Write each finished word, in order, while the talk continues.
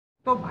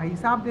तो भाई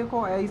साहब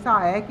देखो, ऐसा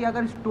है कि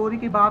अगर स्टोरी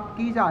की बात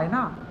की जाए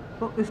ना,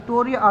 तो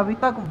स्टोरी अभी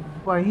तक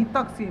वहीं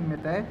तक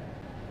सीमित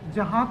है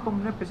जहां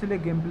तुमने पिछले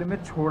गेम प्ले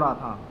में छोड़ा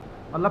था।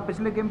 मतलब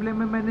पिछले गेम प्ले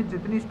में मैंने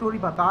जितनी स्टोरी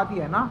बता दी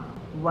है ना,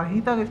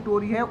 वहीं तक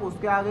स्टोरी है,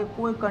 उसके आगे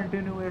कोई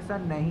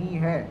कंटिन्यूएशन नहीं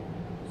है।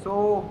 सो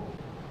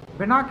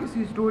बिना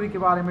किसी स्टोरी के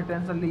बारे में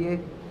टेंशन लिए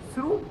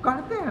शुरू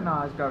करते हैं ना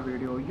आज का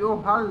वीडियो। यो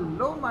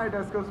हेलो माय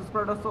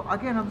दोस्तों,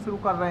 अगेन हम शुरू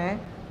कर रहे हैं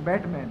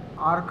बैटमैन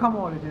आर्खम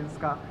ओरिजिन्स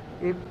का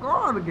एक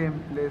और गेम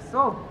प्ले।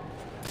 सो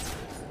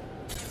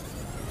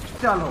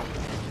चलो,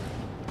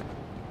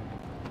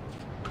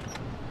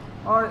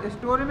 और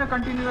स्टोरी में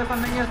कंटिन्यूएशन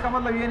नहीं है, इसका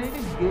मतलब ये नहीं कि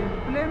गेम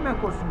प्ले में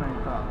कुछ नहीं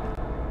था।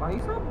 भाई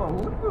साहब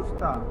बहुत कुछ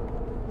था,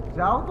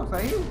 जाओ तो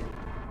सही।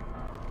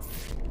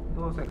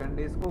 2 सेकंड,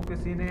 इसको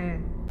किसी ने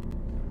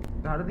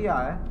धर दिया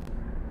है।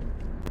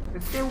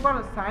 इसके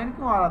ऊपर साइन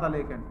क्यों आ रहा था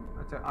लेकिन?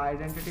 अच्छा,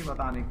 आइडेंटिटी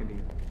बताने के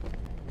लिए।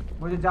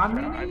 मुझे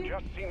जाननी नहीं है।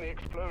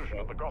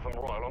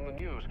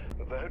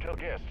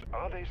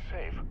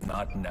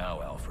 Not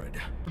now, Alfred.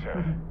 Sir,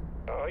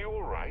 are you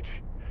all right?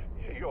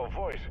 Your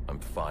voice... I'm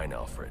fine,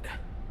 Alfred.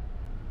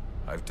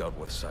 I've dealt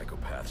with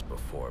psychopaths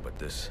before, but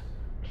this...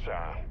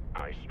 Sir,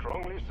 I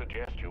strongly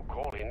suggest you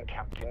call in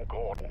Captain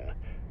Gordon.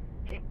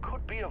 He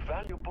could be a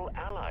valuable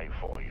ally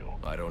for you.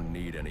 I don't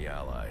need any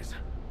allies.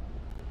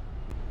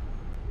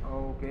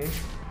 Okay,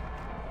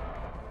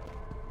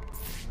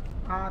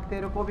 हाँ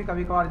तेरे को भी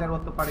कभी कभार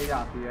जरूरत तो पड़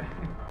जाती है।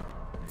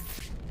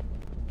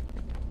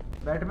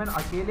 बैटमैन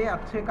अकेले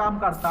अच्छे काम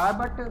करता है,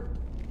 बट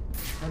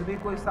फिर भी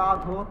कोई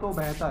साथ हो तो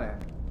बेहतर है।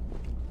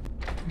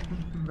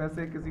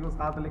 वैसे किसी को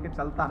साथ लेके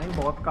चलता नहीं,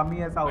 बहुत कम ही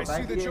ऐसा होता है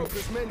कि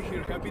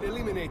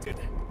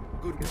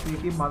किसी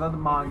की मदद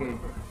मांगे।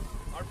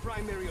 Our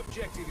primary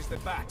objective is the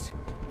bat.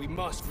 We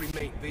must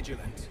remain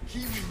vigilant.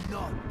 He will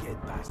not get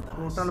past us.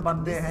 Total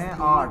बंदे हैं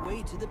 8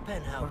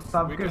 और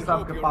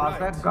सबके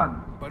पास है gun.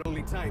 But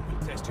only time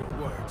will test your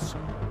words.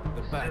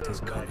 The bat is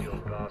coming.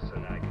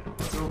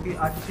 जो कि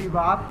अच्छी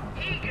बात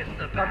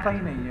कतई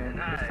नहीं है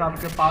कि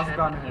सबके पास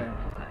गन है।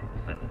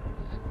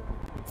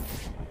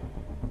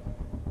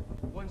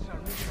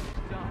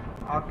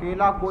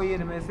 अकेला कोई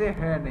इनमें से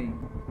है नहीं,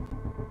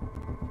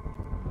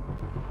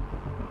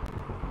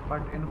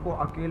 बट इनको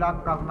अकेला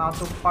करना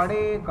तो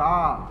पड़ेगा।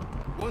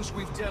 Once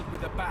we've dealt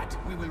with the bat,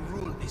 we will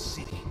rule this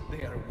city.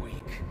 They are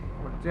weak.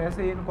 और जैसे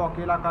ही इनको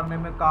अकेला करने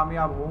में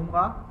कामयाब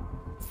होऊंगा,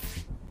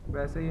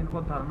 वैसे ही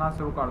इनको धरना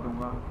शुरू कर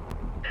दूंगा।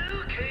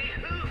 Okay,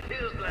 who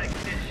feels like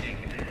fishing?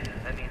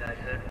 I mean, I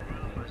heard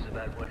rumors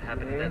about what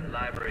happened in that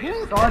library.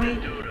 Sorry.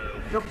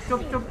 चुप।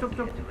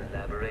 To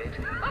elaborate.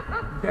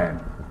 Damn.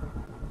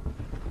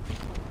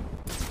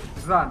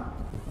 Run.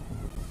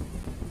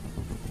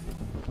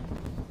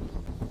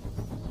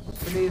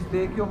 Please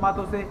देखियो मत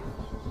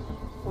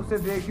उसे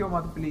देखियो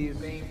मत please.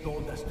 Bane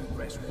told us to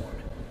press on,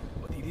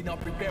 but he did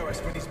not prepare us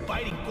for this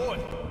biting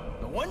cold.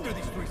 No wonder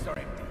these streets are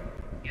empty.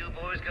 You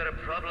boys got a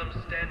problem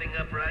standing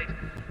upright?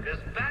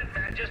 Because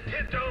Batman just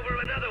tipped over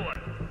another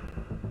one.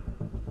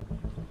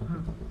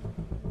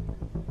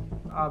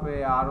 अबे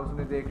यार,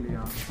 उसने देख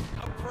लिया।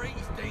 Our prey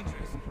is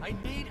dangerous. I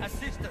need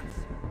assistance.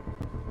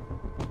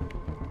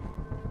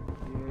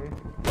 ये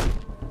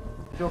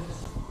चुप।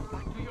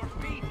 To your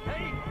feet,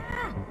 hey!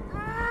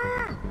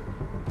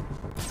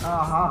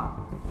 हाँ,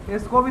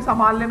 इसको भी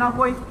संभाल लेना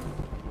कोई,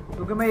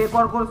 क्योंकि मैं एक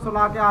और को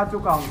सुला के आ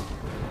चुका हूँ।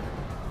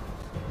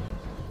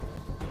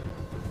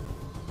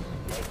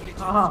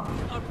 हाँ,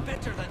 Are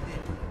better than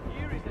this.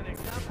 Here is an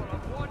example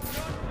of what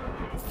not to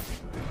do.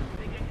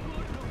 Take a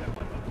good look at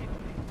what we did to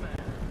this man.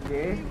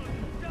 ये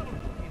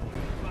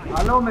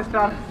हेलो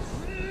मिस्टर,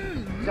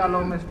 चलो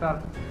mister,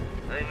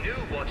 I knew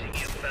watching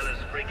you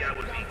fellas freak out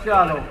would be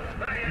चलो।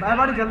 मैं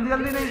बड़ी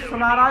जल्दी नहीं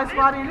सुना रहा इस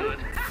बार ही नहीं।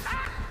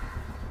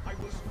 I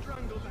will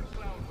strangle that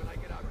clown when I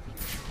get out of here.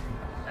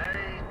 I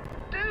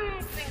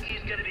don't think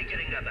he's gonna be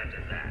getting up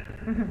after that.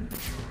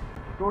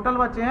 Total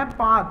बचे हैं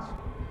 5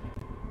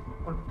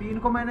 और 3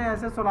 को मैंने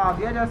ऐसे सुला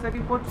दिया जैसे कि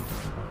कुछ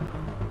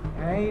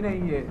है ही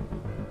नहीं है।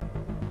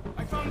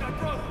 I found our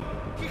brother.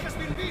 He has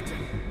been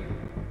beaten.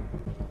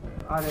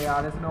 अरे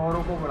यार, इसने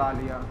औरों को बुला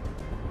लिया।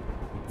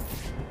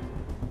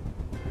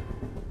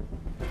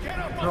 Get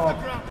up off Drop.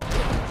 the ground.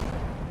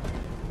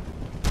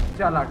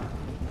 चलट,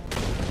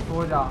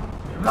 हो जा,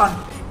 रन।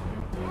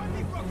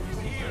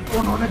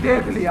 उन्होंने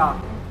देख लिया,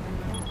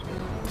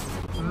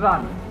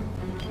 रन।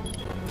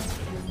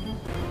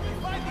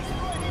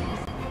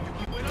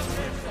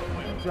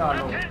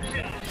 चलो,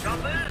 Attention,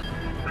 shoppers!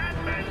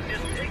 Batman's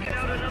just taken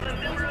out another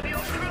member of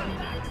your crew.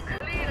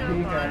 Clean up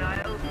ठीक है।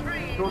 aisle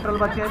 3. टोटल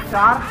बचे हैं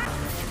 4।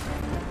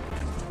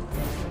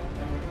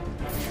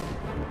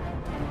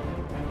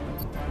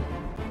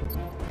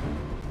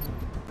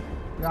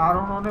 यार,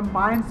 उन्होंने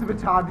माइंस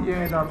बिछा दिए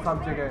हैं इधर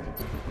सब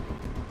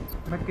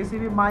जगह। मैं किसी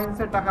भी माइन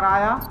से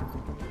टकराया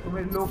तो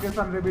मेरी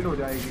लोकेशन रिवील हो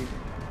जाएगी।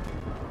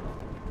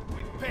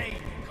 With pain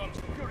comes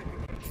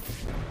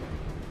purification.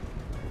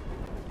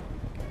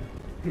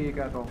 ठीक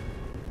है, तो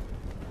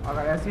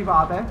अगर ऐसी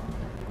बात है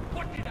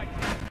What did I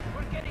do?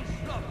 We're getting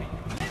sloppy.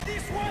 Let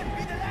this one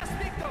be the last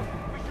victim.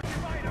 We should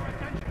divide our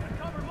attention and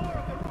cover more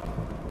of the room.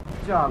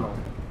 चलो,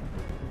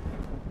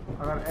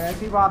 अगर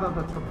ऐसी बात है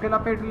तो छुप के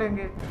लपेट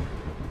लेंगे।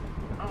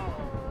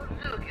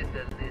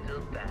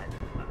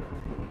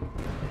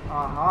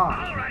 आहा,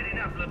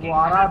 वो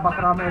आ रहा है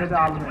बकरा मेरे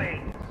जाल में।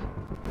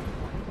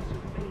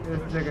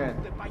 इस जगह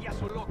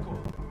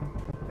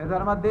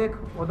इधर मत देख,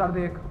 उधर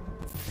देख।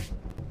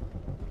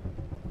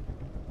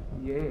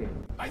 ये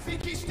I think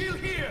he's still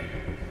here.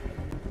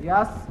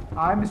 Yes,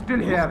 I am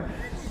still here.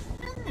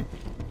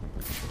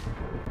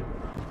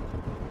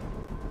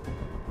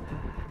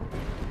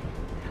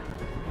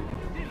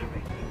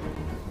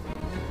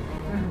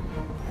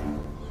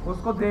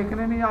 उसको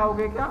देखने नहीं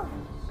आओगे क्या?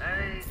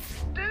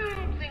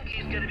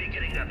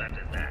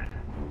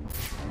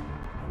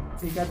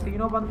 ठीक है,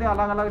 तीनों बंदे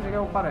अलग अलग जगह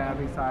ऊपर हैं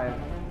अभी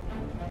शायद।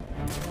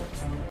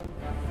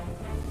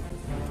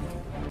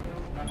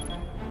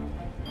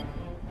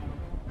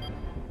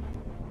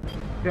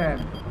 डैम,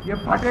 ये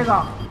फटेगा।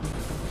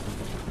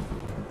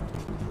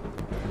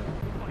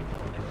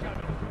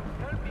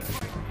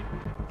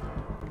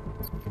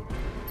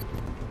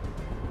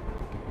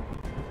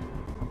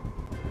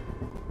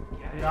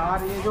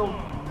 यार ये जो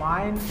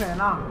माइंड्स है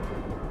ना,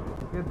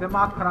 ये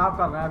दिमाग खराब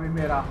कर रहा है अभी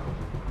मेरा।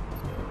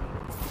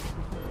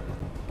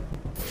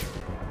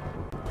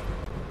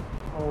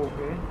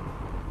 ओके,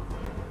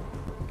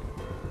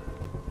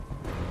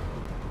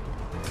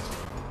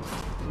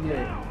 ये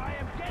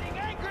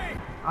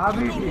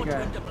अभी ठीक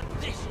है,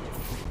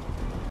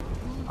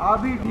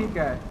 अभी ठीक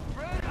है।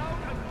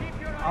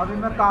 अभी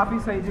मैं काफी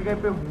सही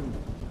जगह पे हूँ।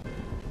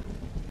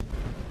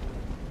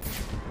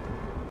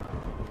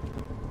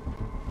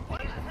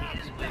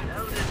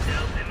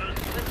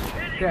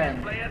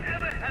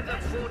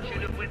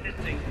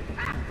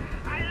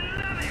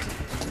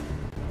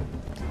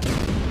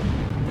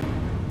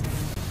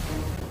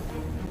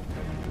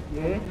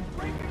 ये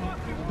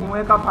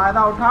कुएं का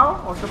फायदा उठाओ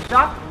और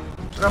चुपचाप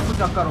रफू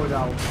चक्कर हो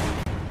जाओ,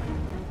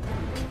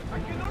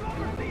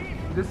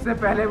 जिससे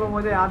पहले वो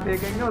मुझे यहाँ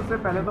देखेंगे उससे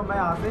पहले तो मैं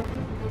यहाँ से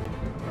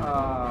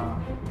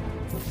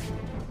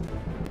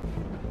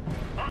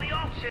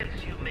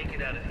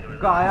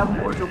गायब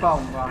हो चुका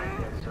हूँगा।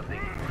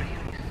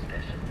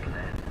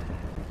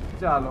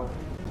 चलो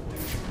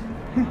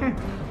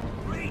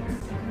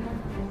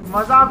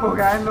मजाक हो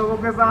गया इन लोगों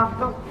के साथ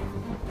तो।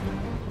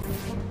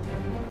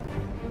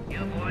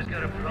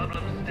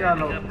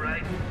 चलो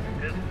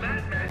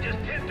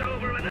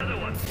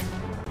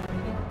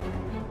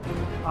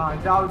हाँ,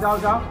 जाओ जाओ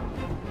जाओ।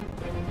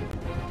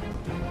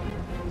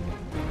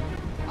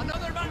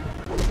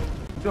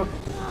 चुप,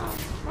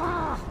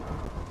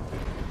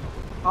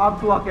 अब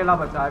तू अकेला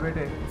बचा है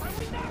बेटे।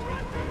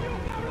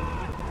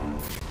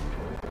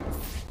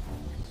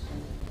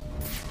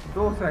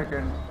 दो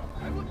सेकंड।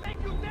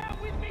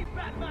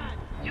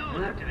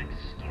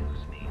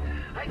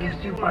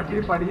 इसकी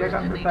पटी पड़िएगा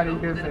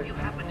तरीके से।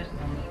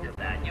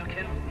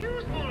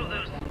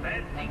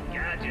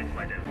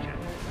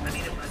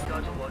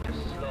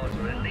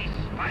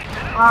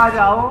 आ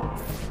जाओ,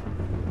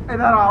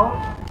 इधर आओ,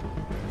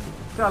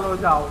 चलो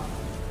जाओ।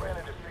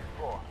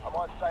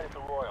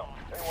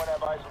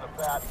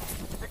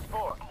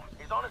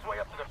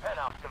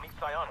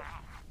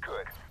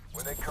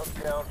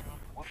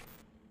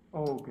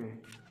 ओके,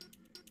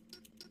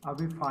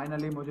 अभी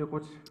फाइनली मुझे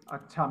कुछ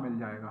अच्छा मिल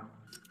जाएगा।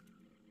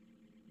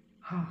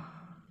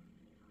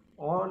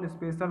 All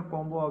special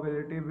combo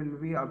ability will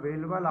be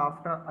available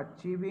after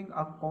achieving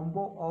a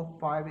combo of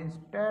 5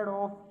 instead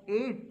of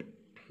 8।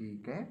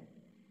 ठीक है,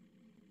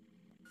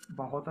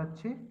 बहुत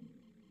अच्छे।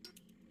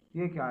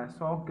 ये क्या है?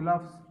 Soft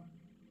gloves.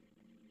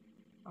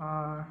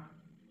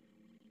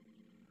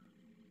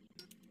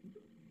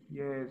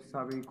 ये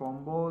सभी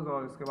कॉम्बोज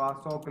और इसके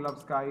बाद सॉफ्ट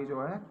ग्लव्स का ही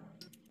जो है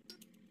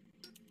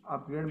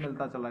अपग्रेड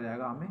मिलता चला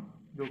जाएगा हमें,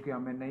 जो कि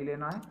हमें नहीं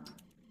लेना है।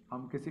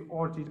 हम किसी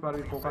और चीज़ पर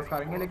भी फोकस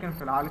करेंगे, लेकिन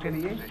फिलहाल के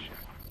लिए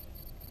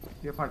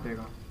ये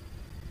फटेगा।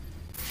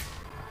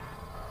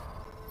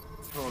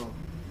 छोड़ो,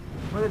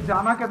 मुझे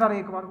जाना किधर,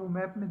 एक बार वो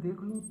मैप में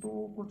देख लूँ तो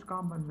कुछ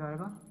काम बन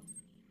जाएगा।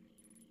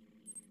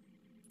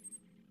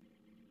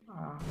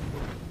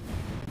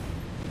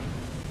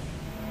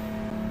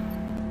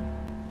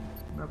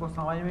 मेरे को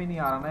समझ में ही नहीं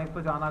आ रहा ना, एक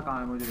तो जाना कहाँ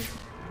है मुझे,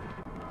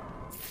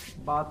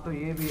 बात तो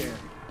ये भी है।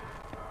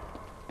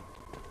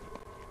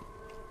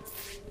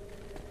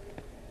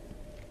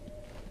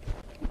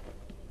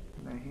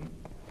 नहीं,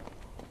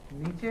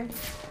 नीचे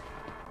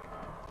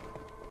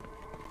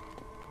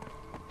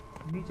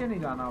नीचे नहीं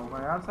जाना होगा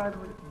यार, शायद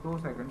मुझे 2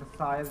 सेकंड,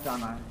 शायद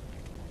जाना है।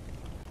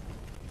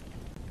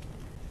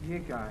 ये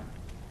क्या है?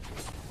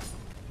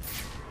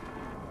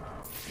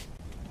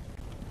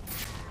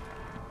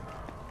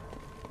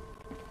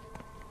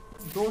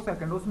 दो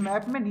सेकंड, उस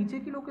मैप में नीचे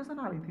की लोकेशन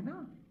आ रही थी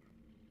ना,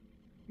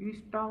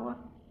 ईस्ट टावर।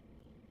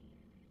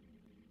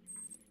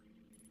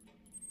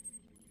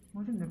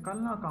 मुझे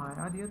निकलना कहाँ है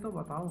यार, ये तो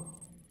बताओ।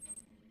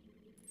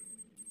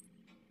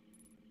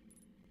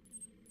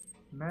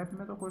 मैप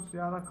में तो कुछ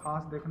ज़्यादा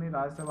खास दिख नहीं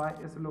रहा है सिवाय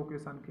इस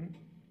लोकेशन के।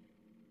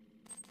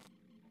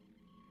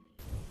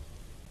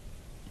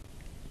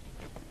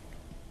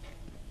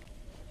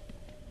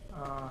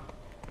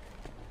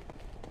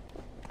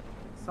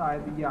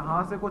 शायद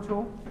यहाँ से कुछ हो,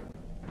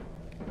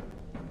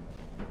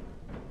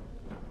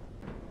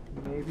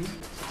 मे बी।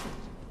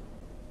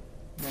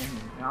 नहीं,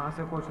 यहाँ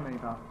से कुछ नहीं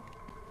था,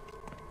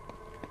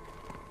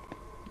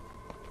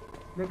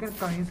 लेकिन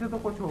कहीं से तो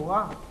कुछ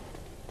होगा।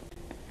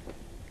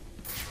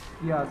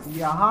 यस,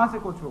 यहाँ से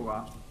कुछ होगा।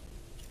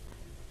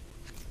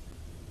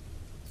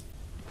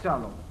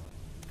 चलो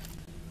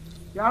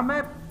यार,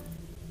 मैं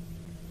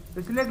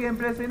पिछले गेम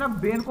प्ले से ना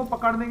बेन को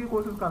पकड़ने की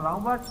कोशिश कर रहा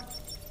हूँ, बट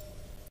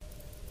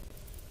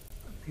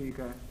ठीक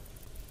है।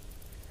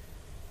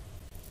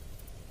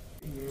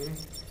 ये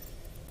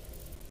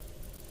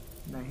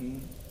नहीं,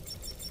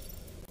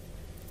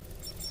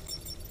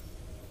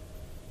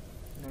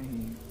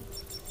 नहीं,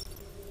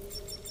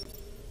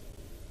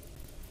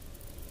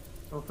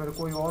 तो फिर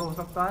कोई और हो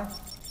सकता है।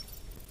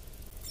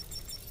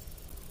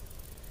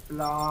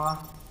 ला,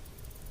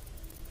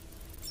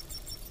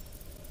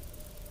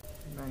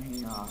 नहीं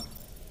यार,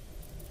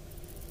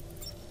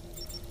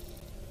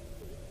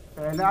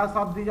 पहला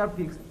शब्द ही जब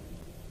ठीक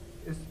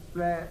इस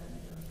पे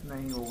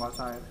नहीं होगा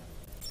शायद।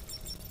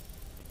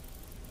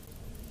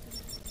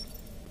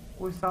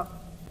 कोई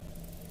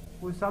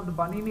शब्द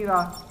बन ही नहीं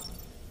रहा।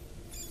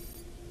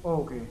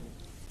 ओके,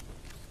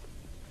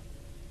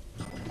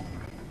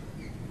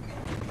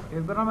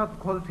 इस बार मैं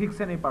खुद ठीक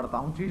से नहीं पढ़ता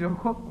हूँ चीजों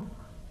को।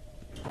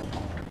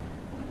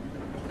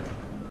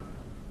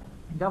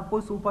 जब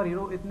कोई सुपर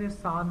हीरो इतनी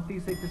शांति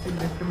से किसी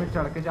लिफ्ट में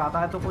चढ़ के जाता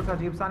है तो कुछ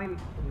अजीब सा नहीं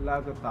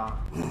लगता।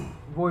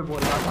 वो ही बोल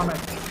रहा था मैं।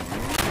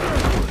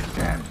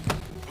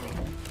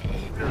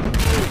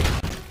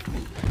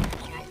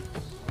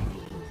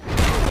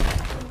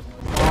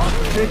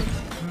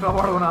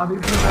 रबड़ बना दी।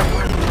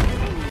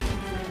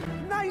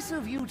 Nice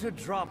of you to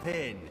drop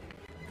in,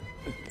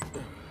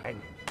 and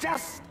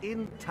just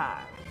in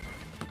time.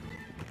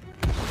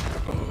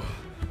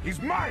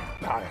 He's mine,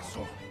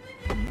 Paraso.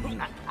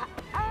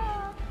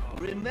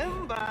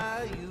 Remember,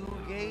 you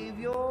gave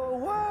your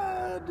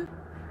word.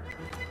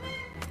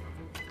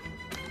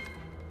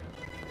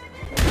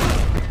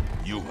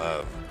 You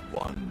have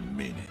 1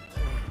 minute.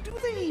 Do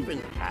they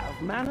even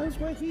have manners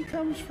where he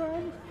comes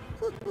from?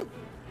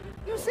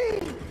 You see,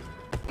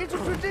 it's a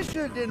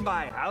tradition in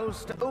my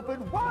house to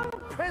open one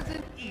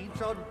present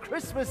each on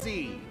Christmas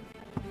Eve.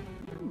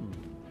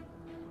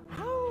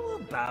 How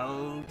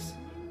about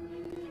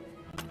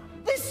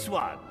this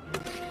one?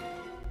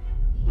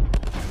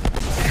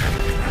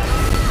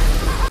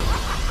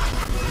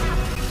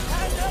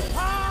 And a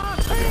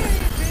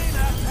partridge in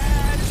a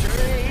pear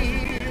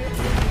tree.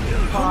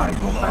 How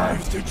many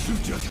lives did you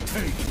just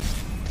take?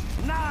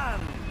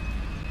 None.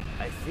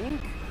 I think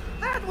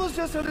that was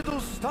just a little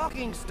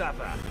stocking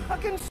stuffer. A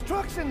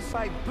construction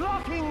site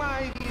blocking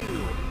my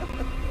view.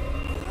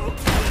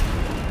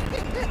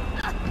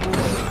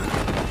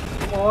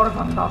 और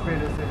गंदा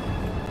पेड़ से।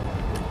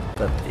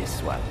 But this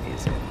one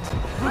isn't.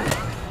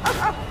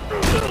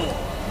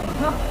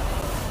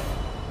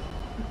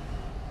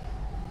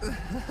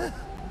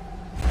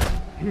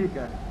 ठीक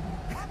है।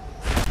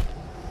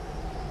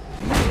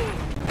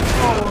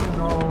 Oh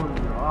no,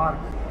 यार।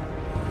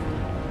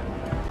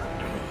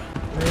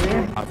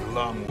 I've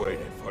long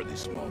waited for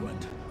this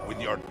moment. With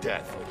your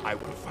death, I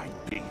will find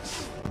peace.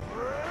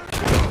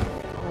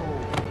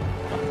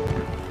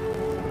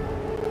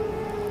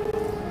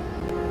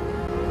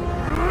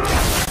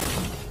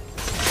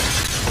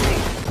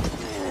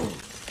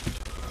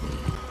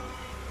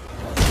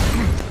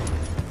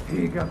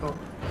 ठीक है, तो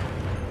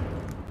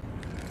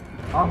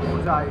अब हो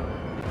जाए।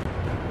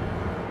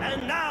 And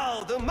now,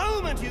 the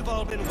moment you've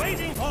all been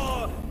waiting for,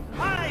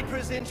 I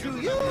present to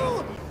you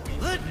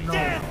the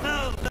death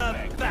of the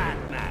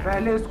Batman.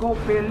 पहले इसको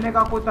पेलने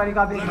का कोई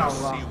तरीका देखना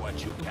होगा,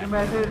 क्योंकि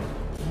मैं ऐसे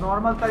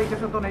नॉर्मल तरीके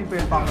से तो नहीं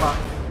पेल पाऊंगा।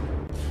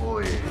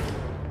 ओए,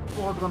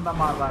 बहुत गंदा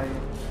मार रहा है।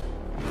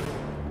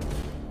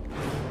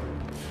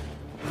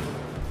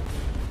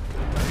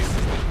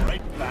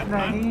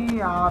 नहीं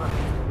यार,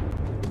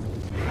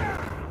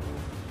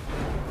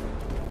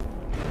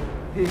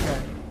 ठीक है।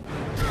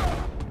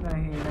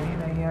 नहीं नहीं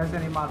नहीं, ऐसे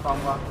नहीं मार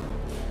पाऊंगा।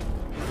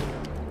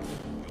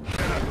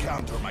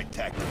 Counter my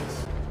tactics.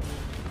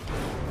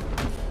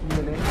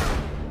 ये ले।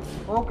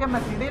 ओके, मैं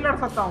सीधे ही लड़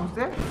सकता हूँ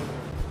उससे।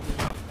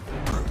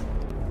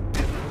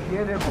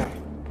 ये देखो,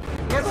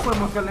 ये तो कोई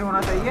मुश्किल नहीं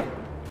होना चाहिए।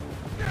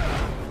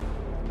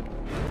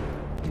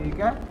 ठीक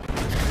है।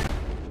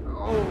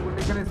 ओह,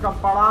 लेकिन इसका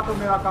पड़ा तो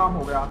मेरा काम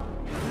हो गया।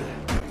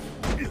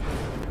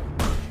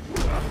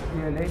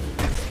 ये ले।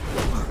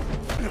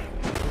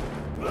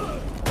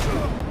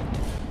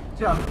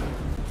 चल।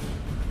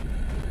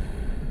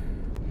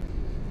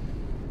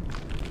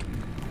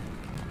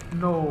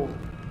 No.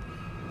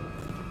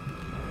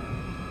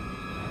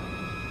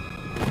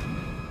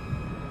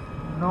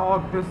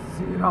 Not this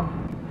serum.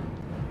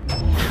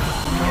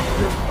 Not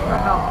this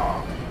venom.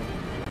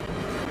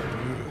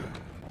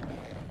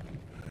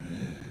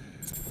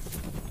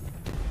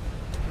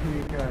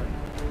 ठीक है।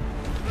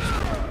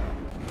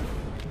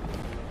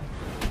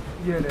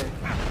 ये ले।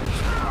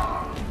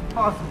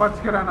 बस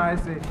बच के रहना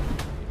ऐसे।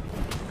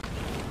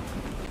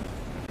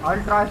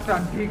 अल्ट्रा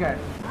स्टन, ठीक है।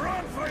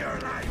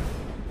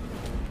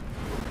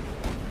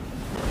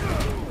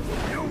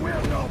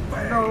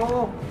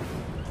 लो।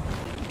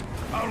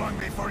 How long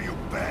before you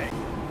beg?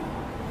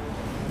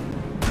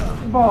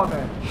 बहुत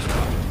है।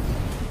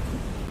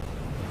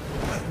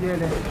 ये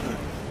ले।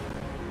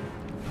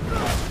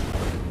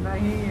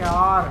 नहीं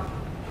यार।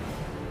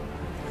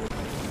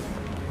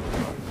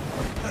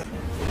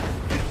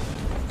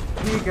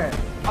 ठीक है,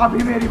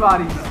 अभी मेरी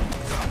बारी।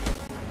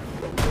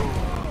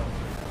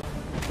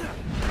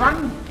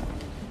 रन।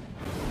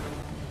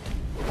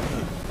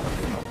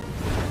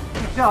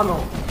 चलो,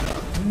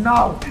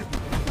 now.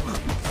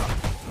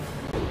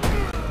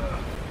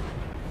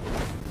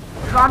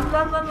 Run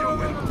run run You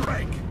will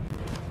break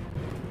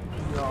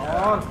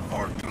यार,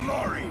 for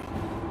glory.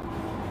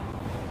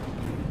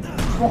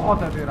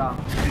 बहुत है तेरा।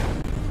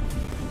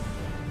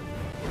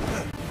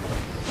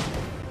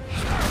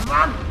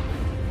 रन।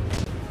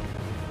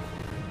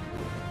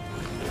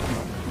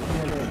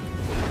 ये ले।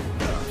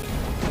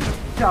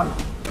 चल।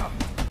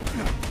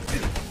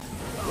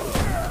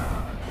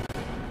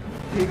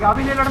 ठीक है,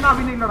 अभी नहीं लड़ना,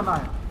 अभी नहीं लड़ना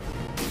है।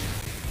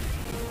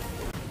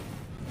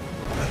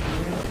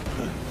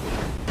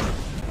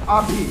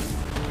 अभी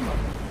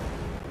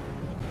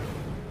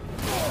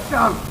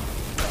चल,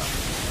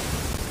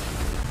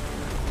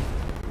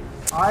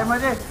 आए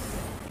मजे।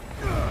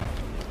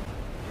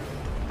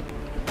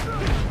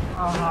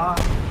 हाँ,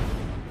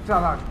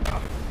 चला।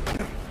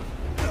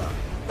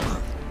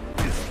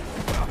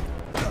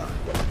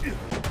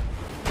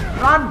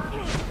 रन।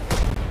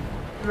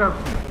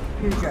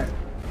 ठीक है,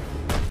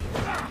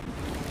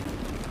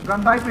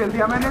 गंदा ही फेल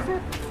दिया मैंने से।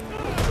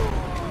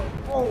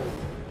 ओ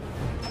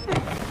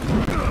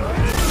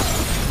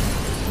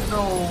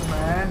नो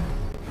मैन,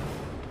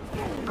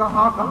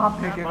 कहाँ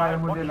फेंकेगा ये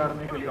मुझे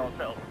लड़ने के लिए।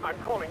 I'm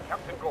calling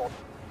Captain Gordon.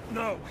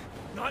 No,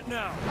 not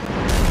now.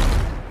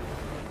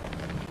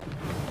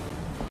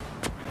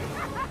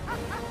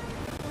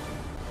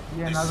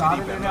 ये This नजारे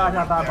city लेने आ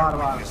जाता है बार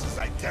बार। witnesses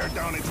I tear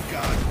down its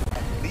god.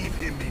 Leave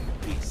him in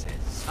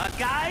pieces.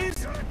 Guys,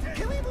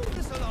 can we move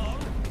this along?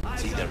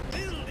 I've got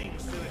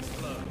buildings to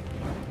explode.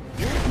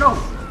 No,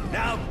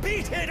 Now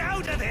beat it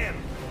out of him!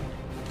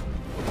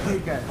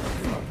 ठीक है,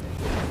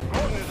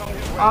 Gordon is on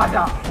his way. आ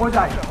जा, हो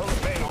जाए। To hold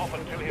Bane off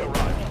until he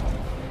arrives.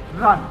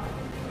 Run.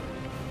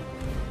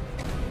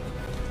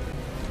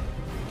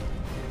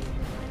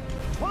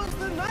 'Twas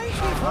the night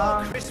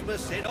before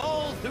Christmas, and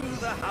all through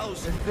the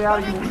house. इससे यार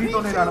यूं भी तो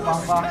नहीं लड़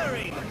पाऊंगा।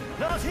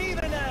 Not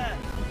even a...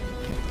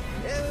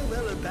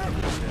 well, a bad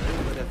concern,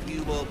 but a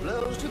few more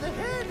blows to the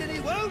head and he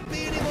won't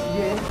be ये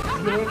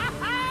anymore.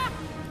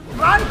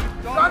 Run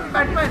run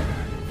Batman,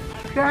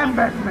 dam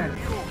Batman.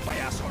 You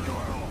payaso, you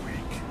are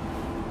weak.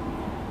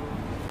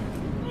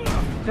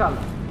 चल,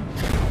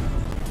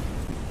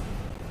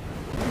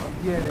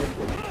 ये ले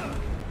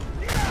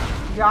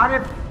यार।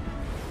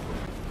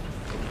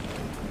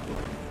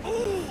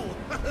 Ooh!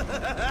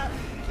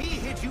 He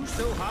hit you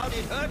so hard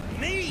it hurt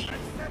me.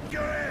 Step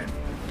your in.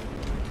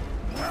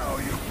 Now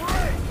you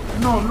break.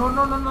 No no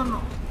no no no no.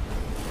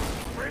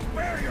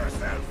 Prepare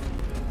yourself.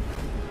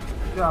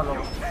 चलो,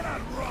 You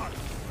cannot run.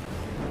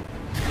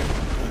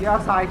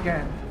 Yes I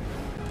can.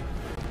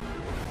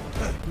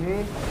 ये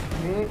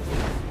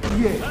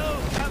Oh,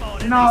 come on,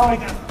 Now, at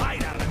least make a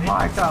fight out of it.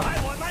 my turn. I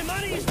want my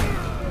money.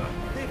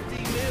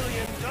 $50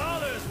 million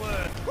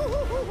worth.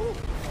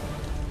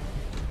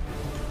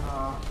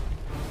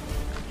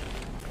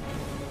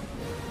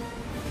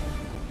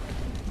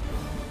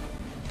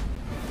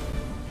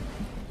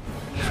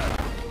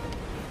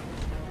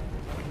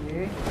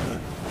 ये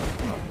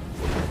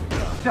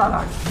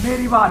चला,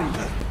 मेरी बारी।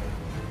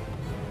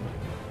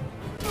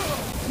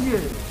 ये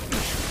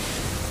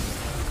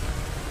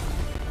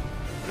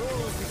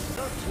Yours is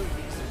not too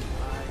easy.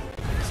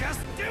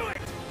 Just do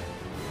it.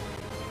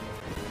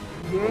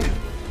 ये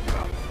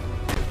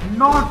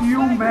not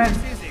you man.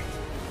 This is it.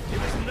 It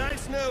was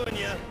nice knowing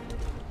you.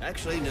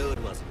 Actually, no,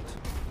 it wasn't.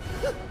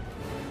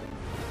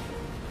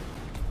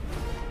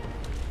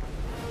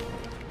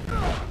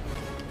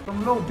 तुम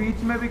लोग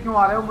बीच में भी क्यों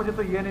आ रहे हो, मुझे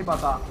तो ये नहीं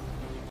पता।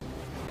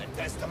 A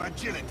test of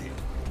agility.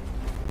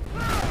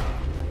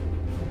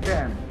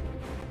 Dam.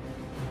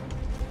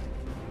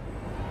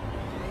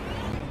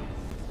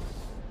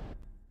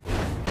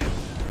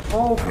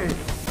 Okay,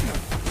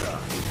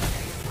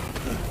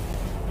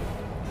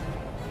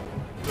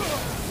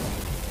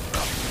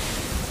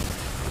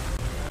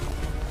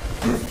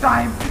 this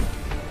time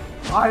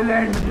I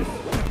land this.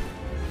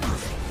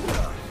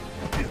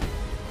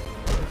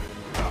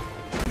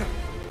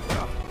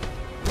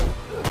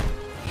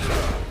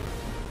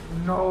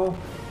 No,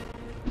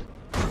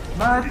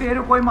 मैं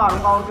तेरे को ही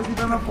मारूंगा और किसी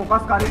पे मैं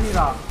फोकस कर ही नहीं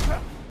रहा।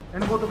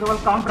 इनको तो केवल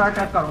काउंटर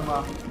अटैक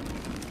करूंगा।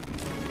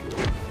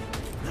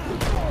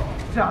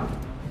 चल,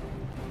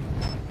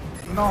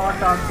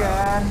 नॉट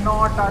अगेन,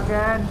 नॉट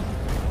अगेन।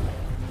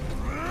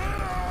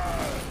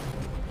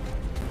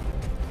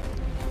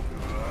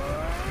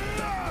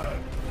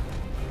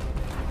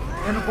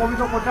 इनको भी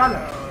तो कुचल।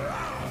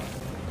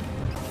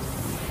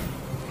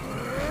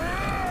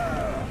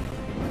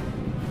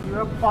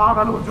 ये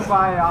पागल हो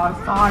चुका है यार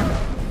सांड।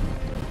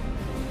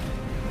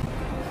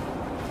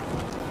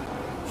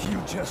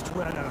 You just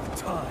ran out of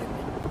time.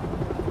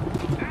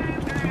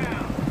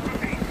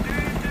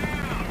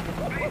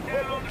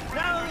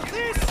 Now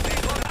this is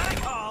what I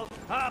call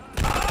a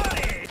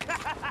party!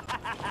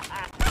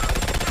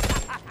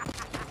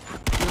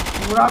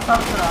 पूरा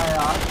तरस रहा है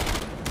यार।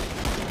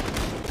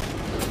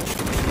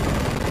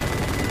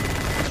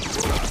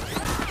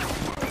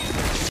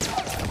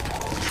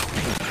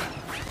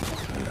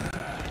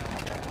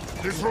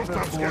 This roof's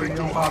getting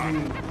too का hot.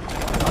 भी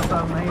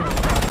असर नहीं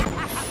होता।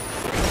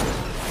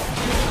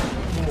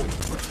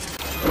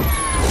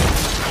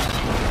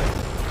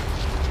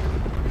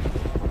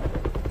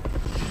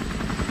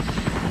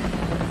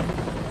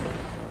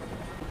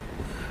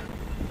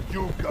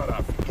 You got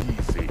off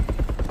easy.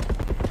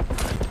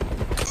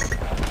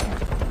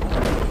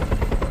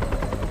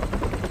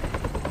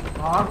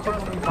 आग तो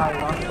नहीं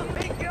पाएगा। Where do you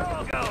think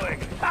you're going?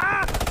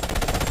 Huh?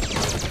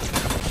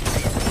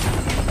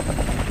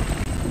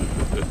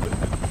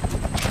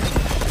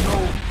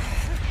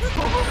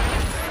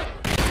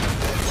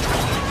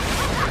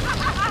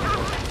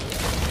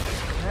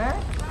 हैं?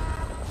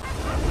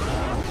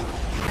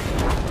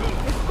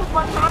 इसको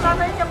बचाना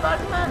नहीं है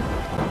बैटमैन।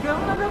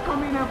 गिरने दे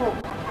कमीने को।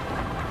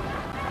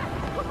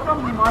 तो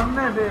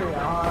मरने दे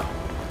यार।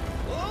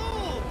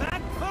 Oh,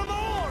 back for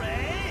more,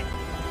 eh?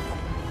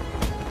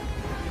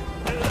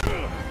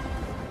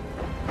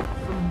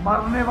 तो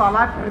मरने वाला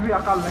है फिर भी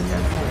अकल नहीं है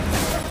इसको।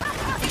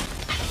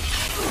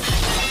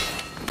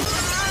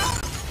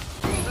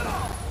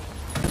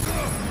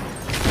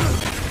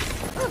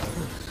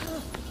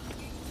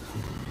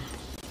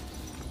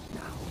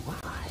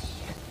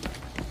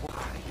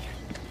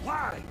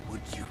 Why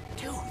would you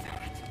do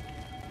that?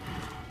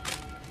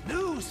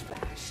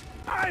 Newsflash!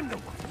 I'm the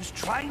one who's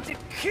trying to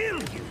kill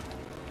you!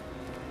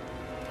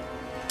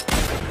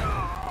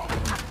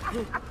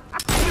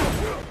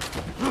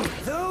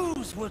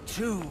 Those were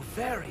two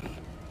very,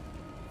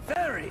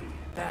 very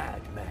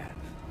bad men.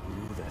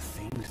 Ooh, the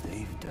things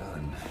they've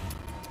done.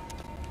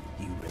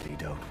 You really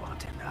don't want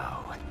to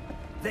know.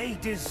 They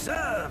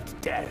deserved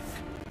death.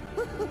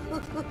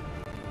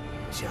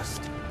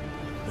 Just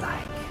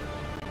like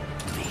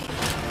me.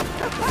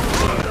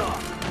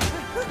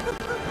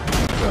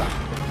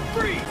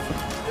 Freeze!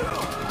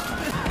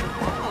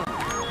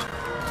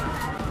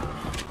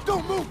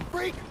 Don't move,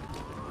 freak!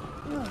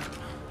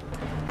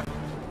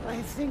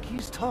 I think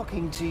he's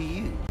talking to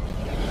you.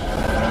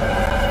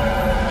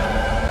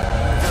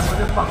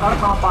 मुझे पकड़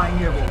कहाँ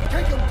पाएंगे वो?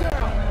 Take him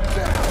down!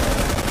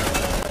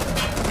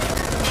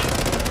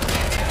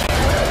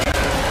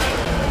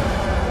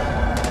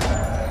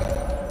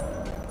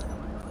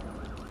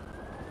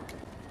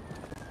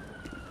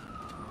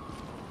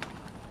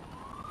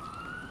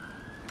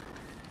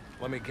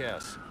 Let me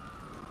guess.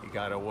 He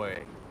got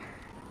away.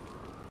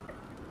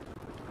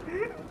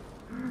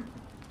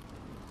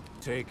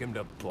 Take him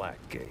to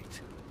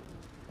Blackgate.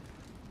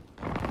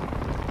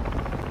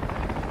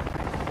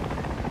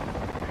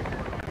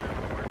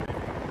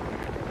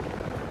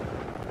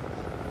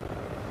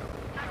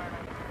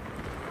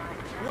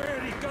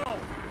 Where'd he go?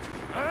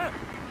 Huh?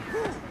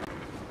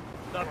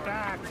 The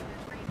back.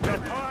 The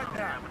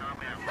partner.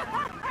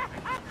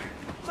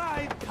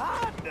 My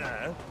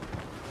partner?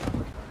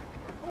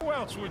 Who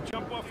else would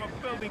jump off a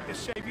building to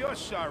save your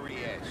sorry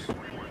ass?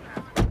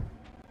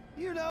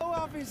 You know,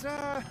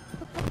 officer.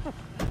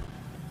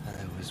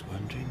 I was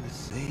wondering the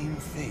same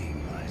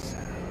thing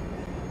myself.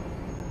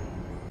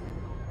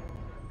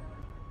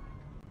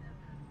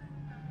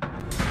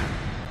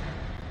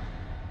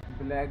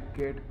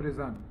 Blackgate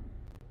prison.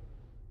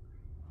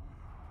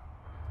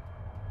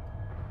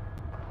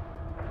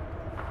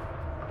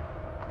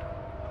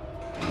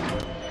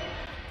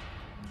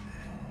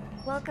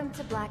 Welcome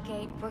to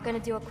Blackgate. We're gonna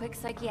do a quick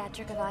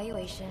psychiatric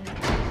evaluation.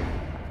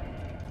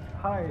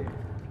 Hi.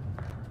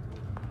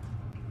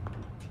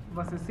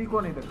 बस इसी को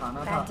नहीं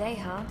दिखाना था। Bad day,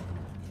 huh?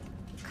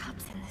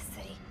 Cops in this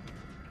city.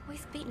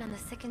 Always beating on the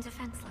sick and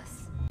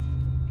defenseless.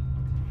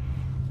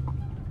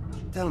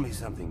 Tell me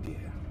something,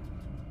 dear.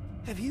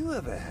 Have you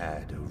ever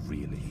had a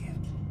really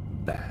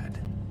bad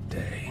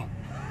day?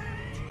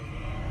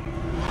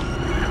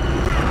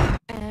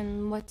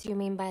 And what do you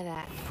mean by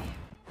that?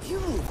 You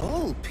of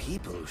all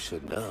people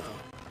should know.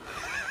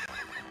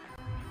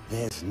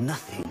 There's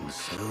nothing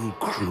so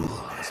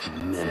cruel as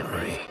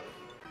memory.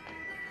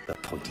 The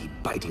pointy,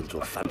 biting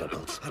little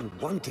thunderbolts,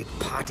 unwanted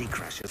party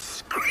crashers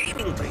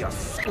screaming through your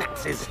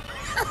synapses.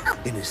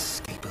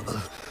 Inescapable,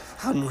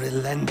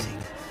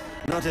 unrelenting,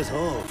 not at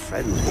all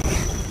friendly.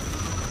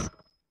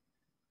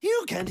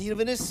 You can't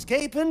even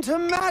escape into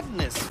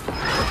madness.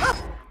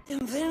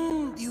 And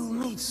then you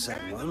meet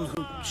someone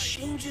who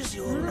changes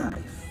your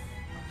life.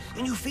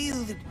 And you feel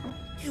that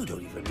you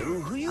don't even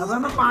know who you अबे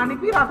मैं are. पानी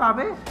P रहा था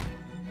बे।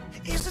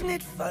 Isn't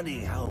it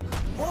funny how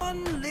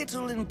one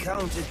little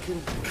encounter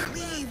can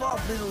cleave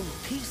off little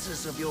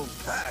pieces of your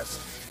past,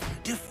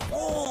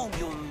 deform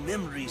your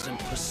memories and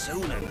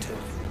persona to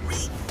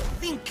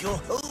rethink your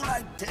whole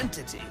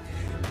identity?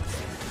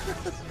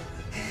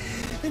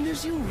 And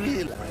as you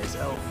realize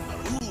how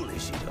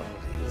foolish it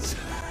all is,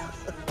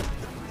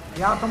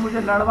 या तो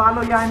मुझे लड़वा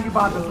लो या इनकी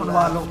बातें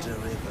सुनवा लो।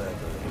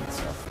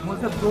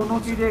 मुझे दोनों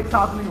चीजें एक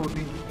साथ नहीं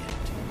होती।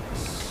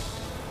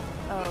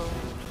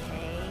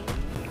 Okay.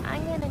 I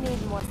gonna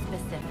need more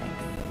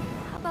specifics.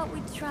 How about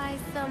we try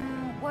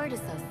some word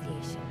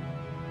association?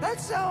 That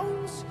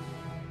sounds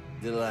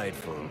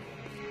delightful.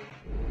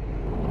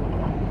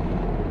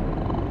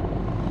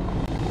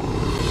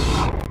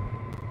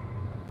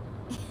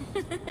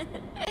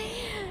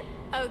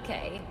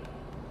 Okay.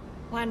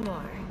 One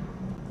more.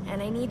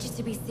 And I need you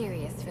to be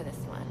serious for this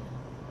one.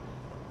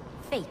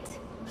 Fate.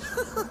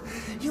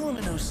 You want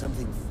to know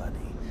something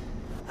funny?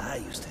 I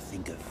used to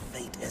think of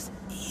fate as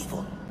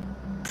evil.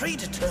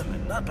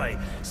 Predetermined, not by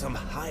some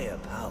higher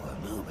power,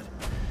 no, but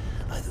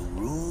by the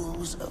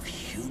rules of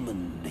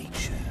human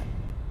nature.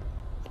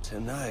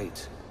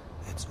 Tonight,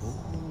 it's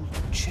all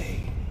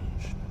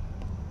changed.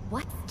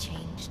 What's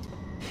changed?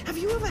 Have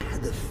you ever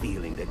had the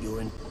feeling that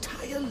your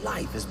entire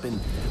life has been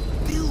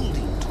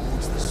building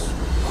towards this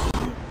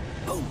one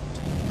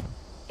moment?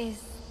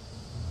 Is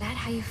that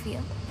how you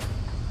feel?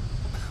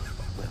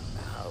 Well,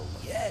 now,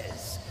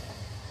 yes.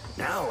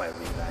 Now I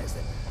realize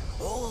that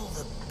all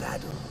the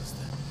battles,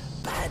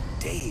 the bad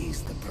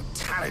days, the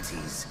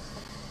brutalities,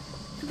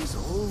 it was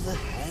all the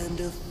hand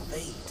of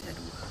fate at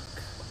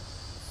work.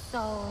 So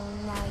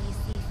now you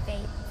see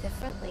fate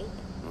differently?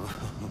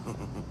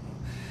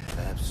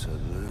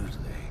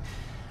 Absolutely.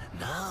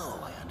 Now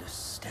I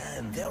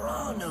understand there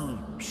are no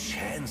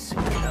chance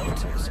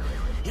encounters.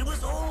 It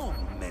was all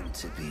meant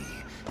to be.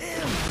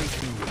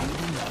 Everything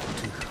leading up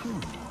to who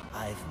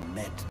I've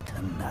met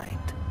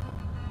tonight.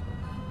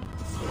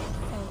 So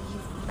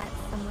you've met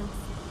someone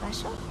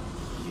special?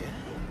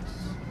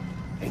 Yes.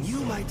 And you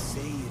might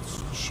say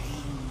it's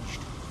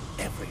changed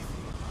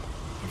everything.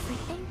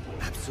 Everything?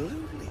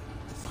 Absolutely.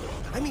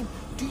 I mean,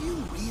 do you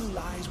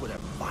realize what a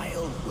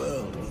vile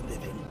world we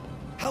live in?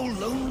 How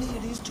lonely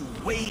it is to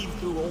wade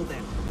through all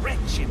that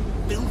wretched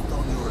filth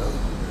on your own?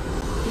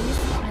 It is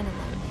kind of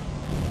lonely,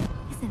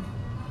 isn't it?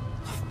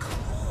 Of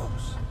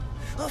course.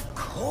 Of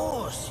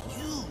course,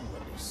 you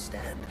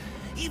understand.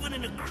 Even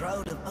in a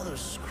crowd of other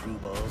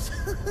screwballs,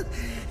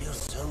 you're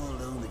so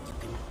alone that you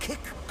can kick,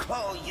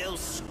 claw, yell,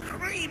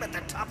 scream at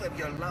the top of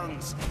your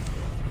lungs.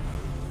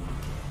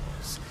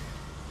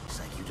 It's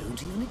like you don't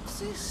even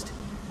exist.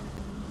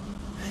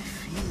 I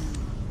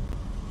feel...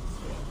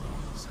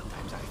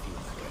 Sometimes I feel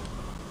like I'm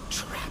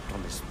trapped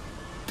on this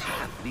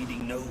path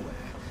leading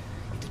nowhere,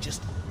 into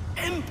just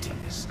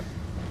emptiness.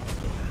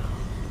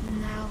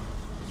 Now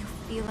you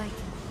feel like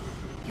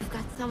you've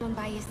got someone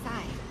by your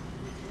side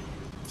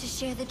to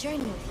share the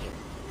journey with you.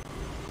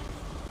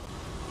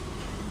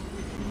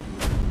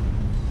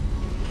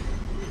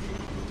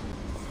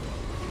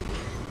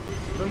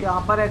 तो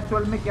यहाँ पर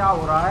actual में क्या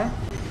हो रहा है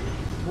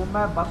वो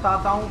मैं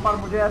बताता हूँ, पर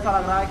मुझे ऐसा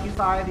लग रहा है कि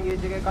शायद ये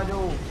जगह का जो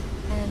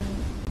And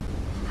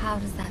how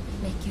does that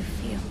make you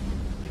feel?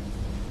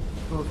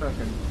 2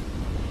 second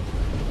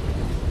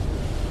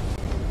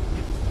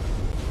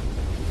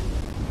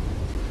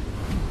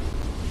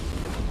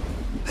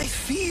I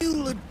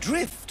feel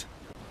adrift,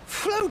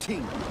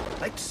 floating,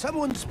 like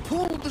someone's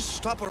pulled the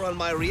stopper on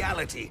my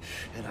reality,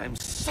 and I'm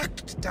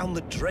sucked down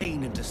the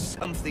drain into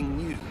something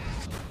new.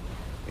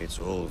 It's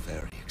all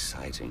very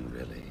exciting,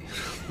 really.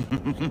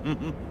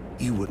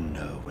 You wouldn't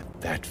know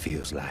what that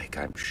feels like,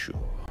 I'm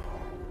sure.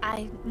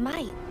 I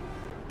might.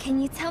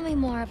 Can you tell me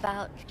more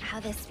about how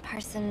this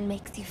person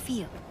makes you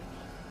feel?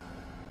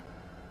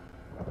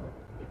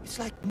 It's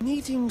like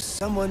meeting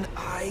someone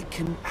I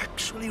can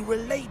actually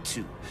relate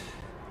to.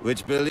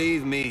 Which,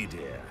 believe me,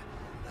 dear,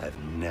 I've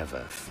never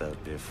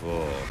felt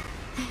before.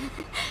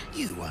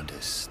 You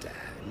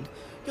understand?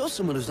 You're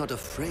someone who's not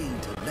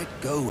afraid to let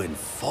go and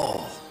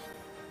fall.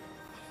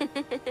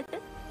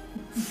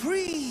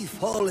 Free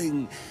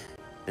falling,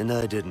 and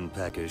I didn't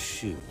pack a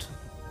chute.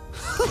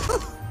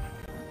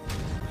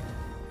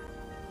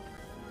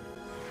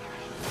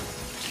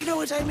 You know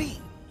what I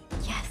mean?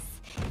 Yes.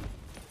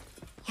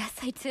 Yes,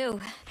 I do.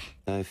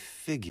 I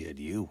figured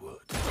you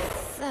would.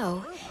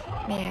 So,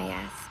 may I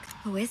ask,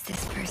 who is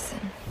this person?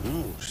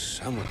 Oh,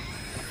 someone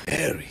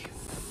very,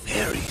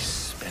 very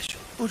special.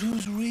 But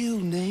whose real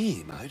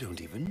name I don't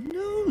even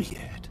know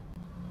yet.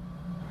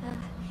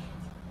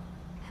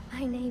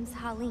 My name's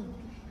Harleen.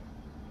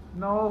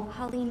 No.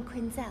 Harleen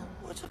Quinzel.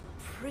 What a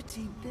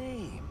pretty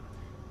name.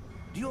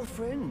 Do your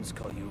friends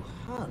call you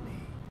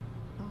Harley?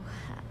 Oh,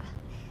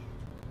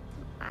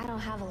 I don't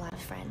have a lot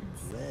of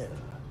friends. Well,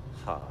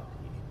 Harley,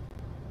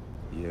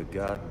 you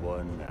got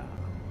one now.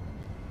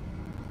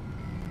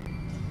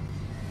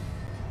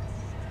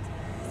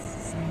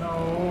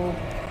 No.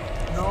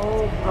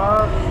 No,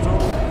 girl,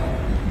 no.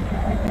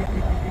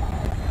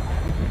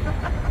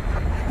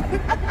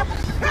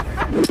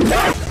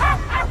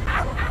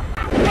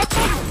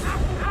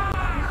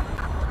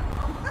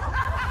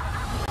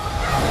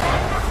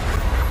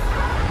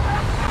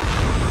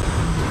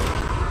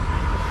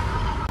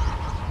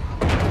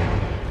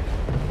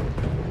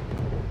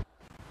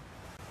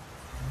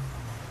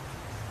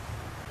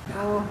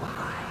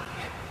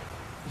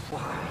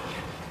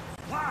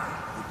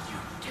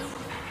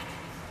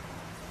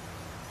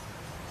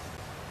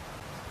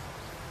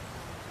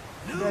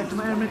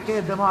 Batman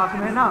के दिमाग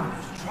में ना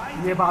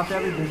ये बातें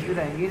अभी घूमती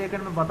रहेंगी,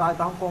 लेकिन मैं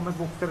बताता हूँ कॉमिक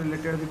बुक से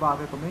रिलेटेड भी बात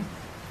है तुम्हें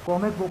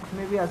कॉमिक बुक्स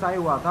में भी ऐसा ही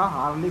हुआ था।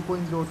 हार्ली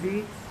क्विन जो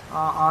थी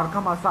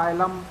आर्खम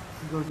असाइलम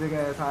जो जगह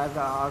है शायद,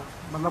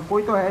 मतलब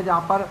कोई तो है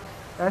जहाँ पर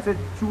ऐसे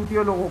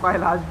चूतिए लोगों का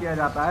इलाज किया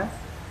जाता है।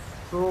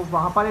 तो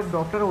वहाँ पर एक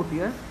डॉक्टर होती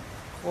है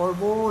और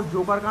वो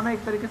जोकर का ना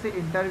एक तरीके से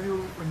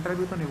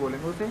इंटरव्यू तो नहीं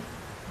बोलेंगे उसे,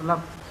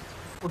 मतलब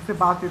उससे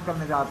बातचीत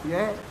करने जाती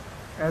है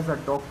एज अ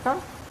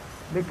डॉक्टर।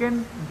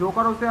 लेकिन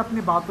जोकर उसे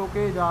अपनी बातों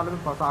के जाल में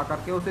फंसा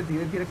करके उसे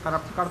धीरे धीरे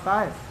करप्ट करता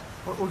है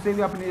और उसे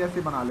भी अपनी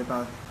जैसी बना लेता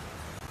है।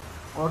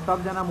 और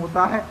तब जन्म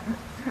होता है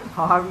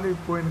हार्ली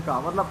क्विन का।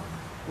 मतलब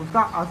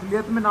उसका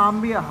असलियत में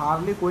नाम भी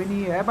हार्ली क्विन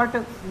ही है, बट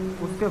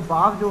उसके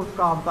बाद जो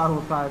उसका अवतार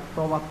होता है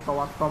तौबा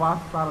तौबा तौबा,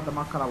 सारा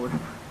दिमाग खराब हो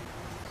जाता है।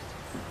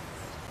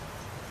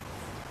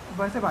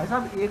 वैसे भाई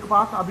साहब एक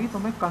बात अभी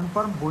तुम्हें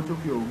कंफर्म हो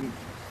चुकी होगी,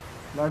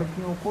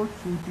 लड़कियों को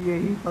चूतिए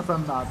ही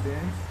पसंद आते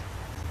हैं।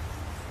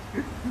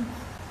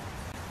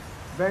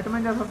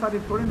 बैटमैन जैसा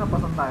शरीफ थोड़ी ना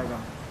पसंद आएगा,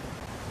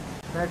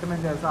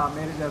 बैटमैन जैसा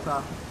मेरे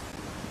जैसा,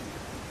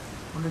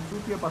 मुझे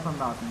चूतिए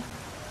पसंद आते हैं।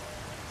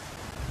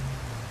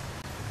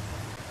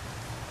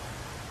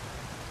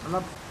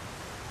 मतलब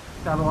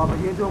चलो अब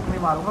ये जोक नहीं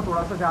मारूंगा,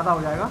 थोड़ा सा ज़्यादा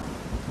हो जाएगा,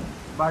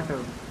 बट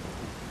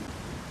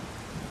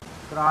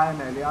ट्राई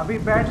नहीं लिया। अभी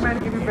बैटमैन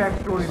की भी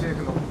बैक स्टोरी देख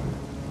लो।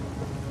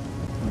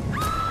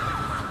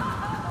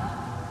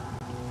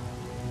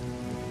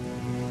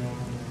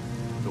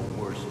 The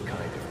worst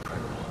kind of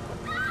criminal.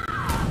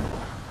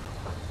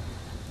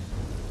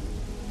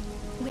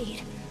 Wait.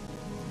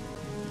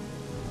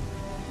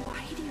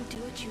 Why do you do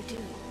what you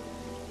do?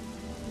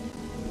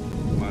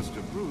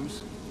 Master Bruce,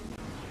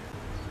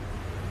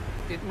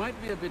 it might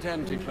be a bit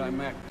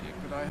anticlimactic,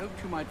 but I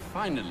hoped you might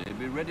finally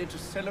be ready to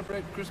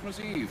celebrate Christmas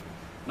Eve,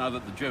 now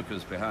that the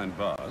Joker's behind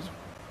bars.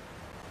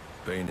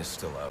 Bane is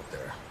still out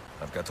there.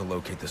 I've got to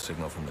locate the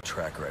signal from the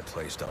tracker I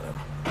placed on him.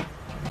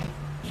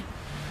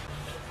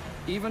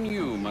 Even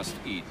you must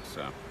eat,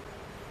 sir.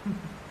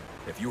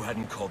 If you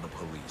hadn't called the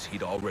police,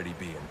 he'd already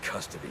be in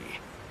custody.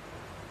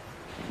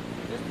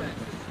 Dispatch,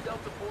 this is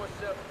Delta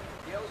 47.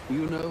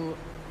 You know,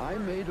 I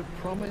made a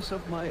promise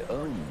of my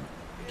own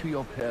to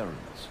your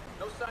parents.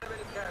 No sign of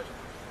any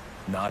casualties.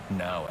 Not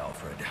now,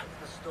 Alfred.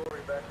 The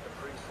story back to the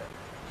precinct.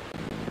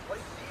 What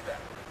do you see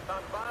that?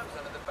 Found bombs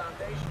under the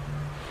foundation.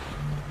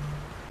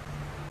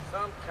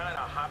 Some kind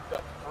of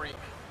hopped-up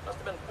freak. Must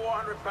have been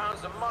 400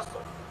 pounds of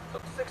muscle.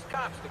 Took 6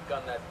 cops to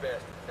gun that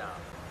bastard down.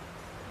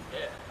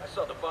 Yeah, I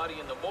saw the body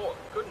in the morgue.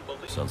 Couldn't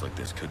believe it. Sounds like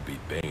this could be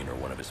Bane or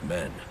one of his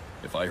men.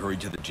 If I hurry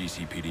to the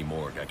GCPD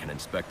morgue, I can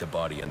inspect the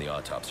body and the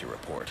autopsy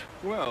report.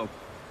 Well,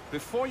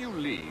 before you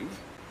leave,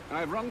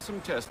 I've run some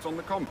tests on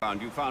the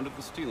compound you found at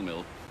the steel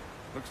mill.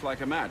 Looks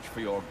like a match for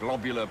your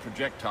globular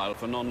projectile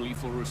for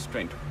non-lethal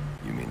restraint.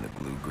 You mean the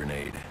glue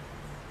grenade?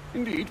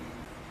 Indeed.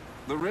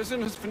 The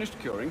resin has finished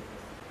curing.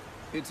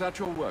 It's at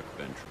your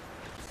workbench.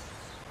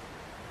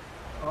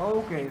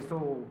 Okay, so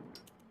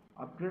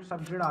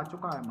upgrade आ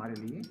चुका है हमारे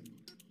लिए।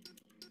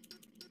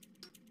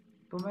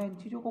 तो मैं इन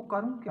चीज़ों को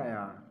करूं क्या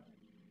यार?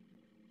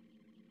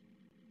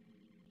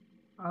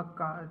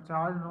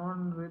 Charge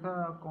non with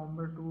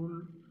combat tool,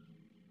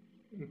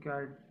 ये क्या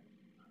है?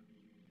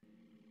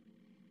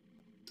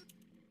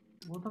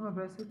 वो तो मैं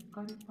वैसे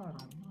कर ही पा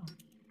रहा हूँ ना।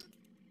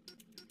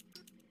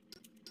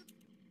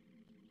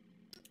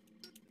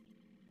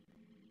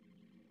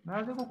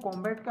 मैं देखो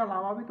कॉम्बैट के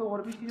अलावा भी तो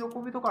और भी चीज़ों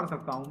को भी तो कर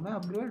सकता हूँ मैं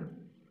अपग्रेड,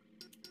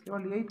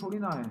 केवल यही थोड़ी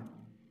ना है।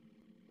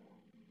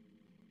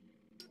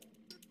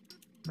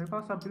 मेरे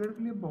पास अपग्रेड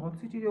के लिए बहुत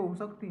सी चीज़ें हो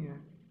सकती हैं।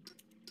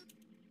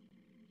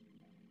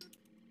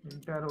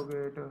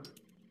 इंटेरोगेट,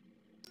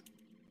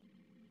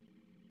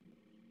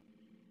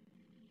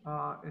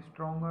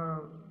 स्ट्रॉन्गर,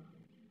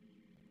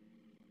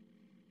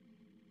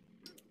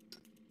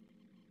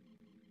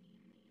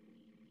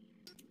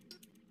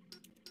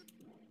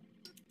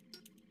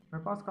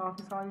 मेरे पास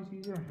काफ़ी सारी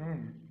चीज़ें हैं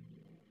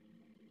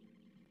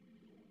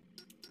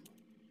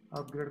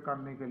अपग्रेड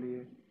करने के लिए,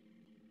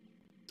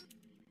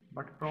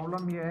 बट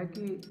प्रॉब्लम यह है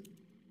कि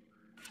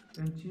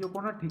इन चीज़ों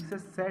को ना ठीक से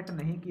सेट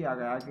नहीं किया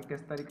गया कि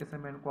किस तरीके से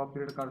मैं इनको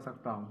अपग्रेड कर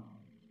सकता हूँ।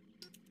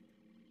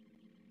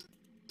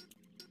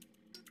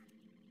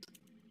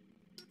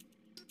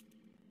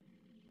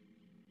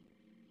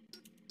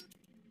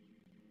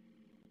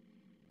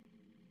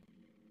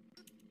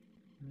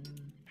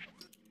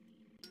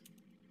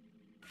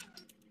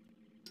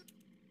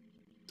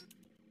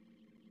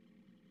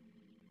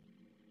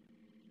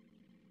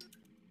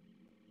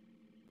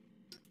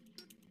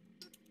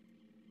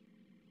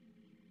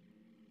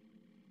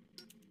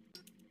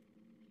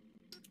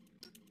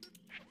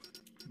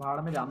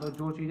 भाड़ में जान दो,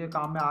 जो चीज़ें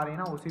काम में आ रही है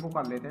ना उसी को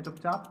कर लेते हैं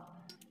चुपचाप।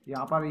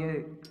 यहाँ पर ये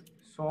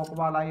शौक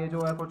वाला ये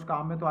जो है कुछ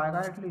काम में तो आएगा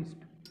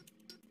एटलीस्ट।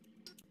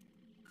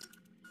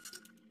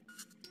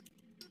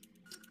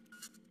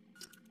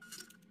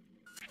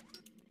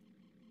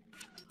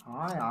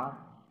 हाँ यार,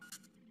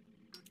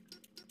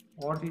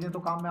 और चीज़ें तो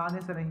काम में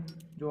आने से नहीं,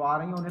 जो आ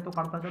रही हैं उन्हें तो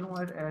करता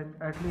चलूँ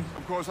at least.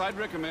 Of course, I'd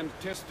recommend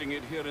testing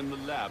it here in the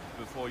lab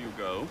before you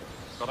go,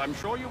 but I'm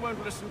sure you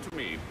won't listen to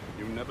me.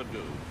 You never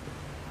do.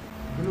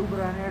 Glue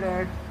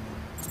grenade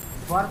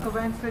work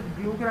bench से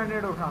ग्लू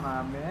ग्रेनेड उठाना है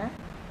हमें।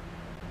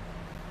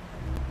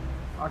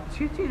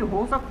 अच्छी चीज हो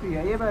सकती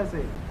है ये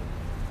वैसे।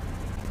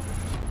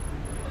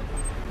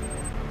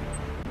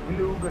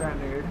 ब्लू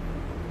ग्रेनेड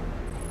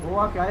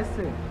हुआ क्या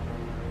इससे?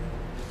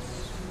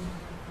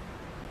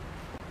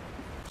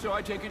 So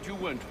I take it you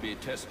won't be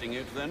testing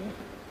it then?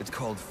 It's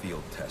called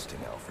field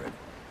testing, Alfred.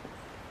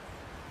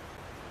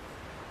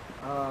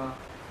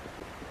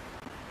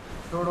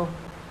 छोड़ो,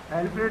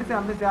 एल्फ्रेड से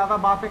हमें ज्यादा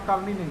बातें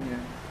करनी नहीं है।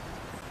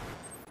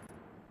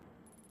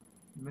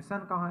 मिशन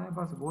कहाँ है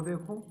बस वो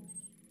देखो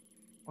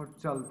और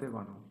चलते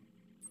बनो।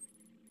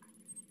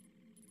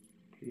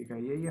 ठीक है,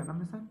 यही है ना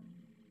मिशन?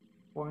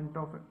 पॉइंट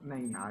ऑफ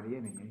नहीं यार, ये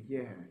नहीं है,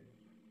 ये है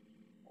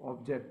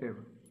ऑब्जेक्टिव।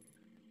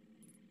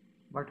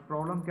 बट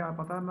प्रॉब्लम क्या है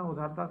पता है, मैं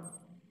उधर तक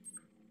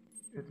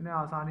इतने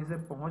आसानी से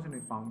पहुंच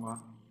नहीं पाऊंगा,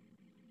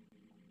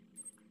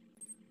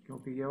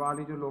 क्योंकि ये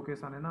वाली जो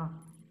लोकेशन है ना,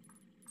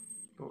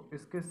 तो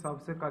इसके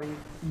सबसे करीब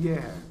ये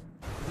है।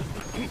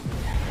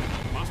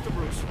 Master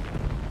Bruce,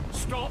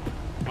 stop!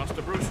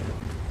 Master Bruce,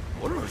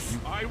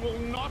 I will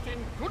not in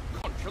good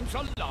conscience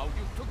allow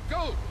you to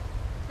go.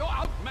 You're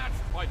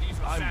outmatched by these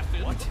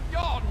assassins. What?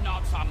 You're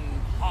not some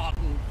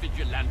hardened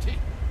vigilante.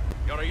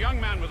 You're a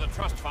young man with a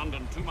trust fund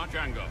and too much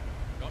anger.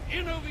 You're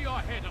in over your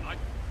head, and I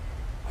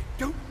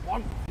don't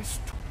want this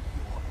to be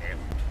your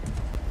end.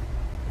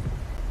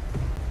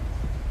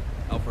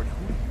 Alfred,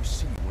 who do you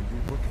see when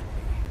you look at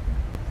me?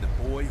 The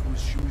boy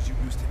whose shoes you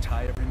used to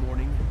tie every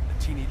morning? The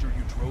teenager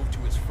you drove to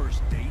his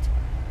first date?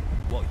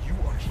 While you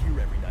are here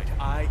every night,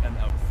 I am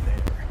out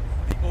there.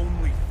 The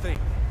only thing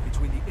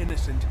between the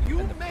innocent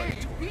and the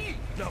predator. You may be!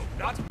 No,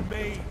 not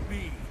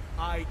maybe.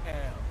 I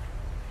am.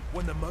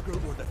 When the mugger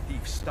or the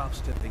thief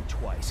stops to think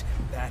twice,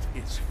 that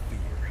is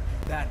fear.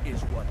 That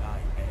is what I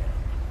am.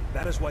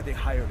 That is why they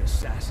hired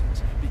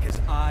assassins, because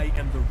I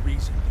am the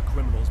reason the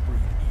criminals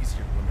breathe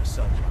easier when the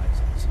sun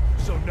rises.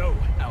 So no,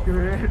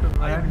 Alfred,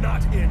 I am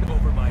not in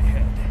over my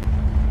head.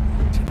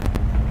 Tonight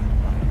will be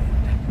my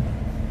end,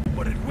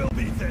 but it will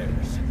be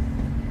theirs.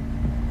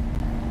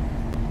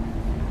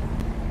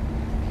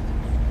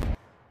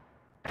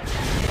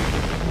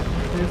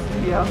 This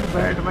young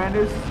Batman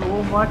is so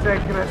much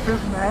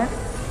aggressive, man.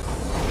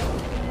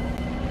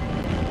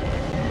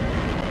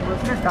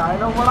 उसने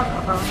dialogue बड़ा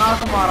खतरनाक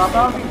मारा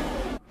था अभी।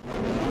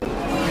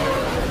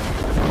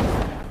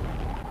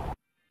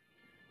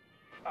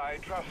 I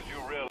trust you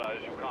realize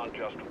you can't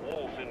just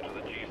waltz into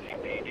the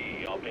GCPD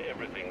after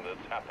everything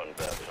that's happened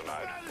there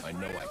tonight. I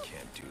know I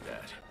can't do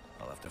that.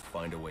 I'll have to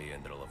find a way in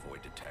that'll avoid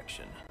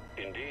detection.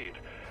 Indeed.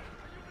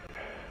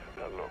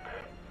 Now look,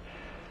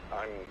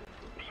 I'm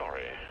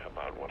sorry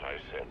about what I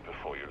said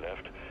before you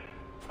left.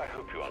 I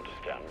hope you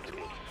understand.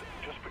 It's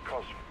just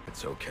because...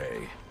 It's okay.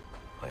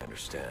 I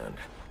understand.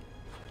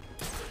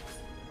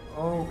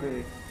 Okay.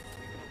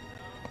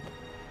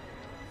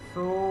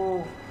 So,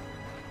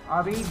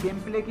 अभी game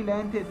play की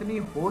length इतनी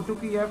हो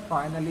चुकी है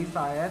finally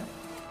शायद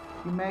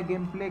कि मैं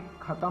game play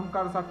ख़त्म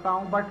कर सकता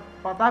हूं। बट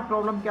पता है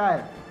प्रॉब्लम क्या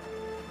है,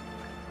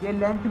 ये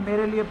लेंथ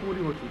मेरे लिए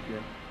पूरी हो चुकी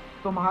है,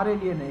 तुम्हारे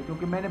लिए नहीं,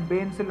 क्योंकि मैंने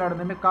बेन से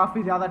लड़ने में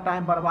काफ़ी ज़्यादा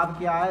टाइम बर्बाद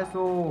किया है।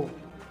 सो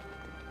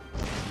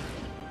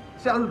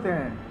चलते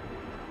हैं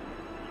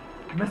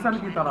मिशन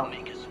की तरफ।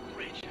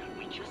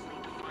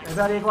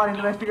 इधर एक बार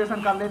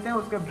इन्वेस्टिगेशन कर लेते हैं,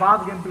 उसके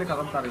बाद गेम प्ले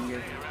खत्म करेंगे,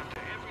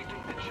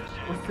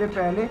 उससे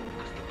पहले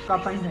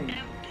कतई नहीं।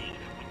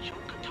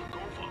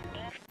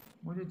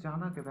 मुझे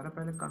जाना किधर है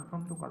पहले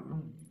कंफर्म तो कर लूं।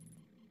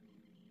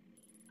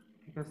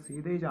 ठीक है,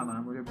 सीधे ही जाना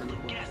है मुझे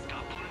बिल्कुल,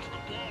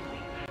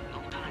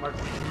 बट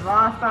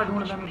रास्ता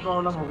ढूंढने में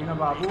प्रॉब्लम होगी ना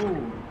बाबू।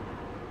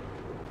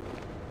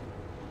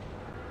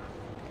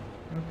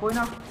 कोई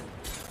ना,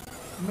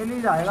 मिल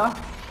ही जाएगा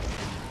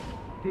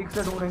ठीक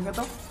से ढूंढेंगे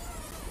तो।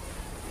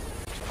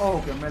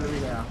 ओके, मिल भी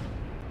गया,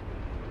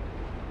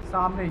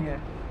 सामने ही है।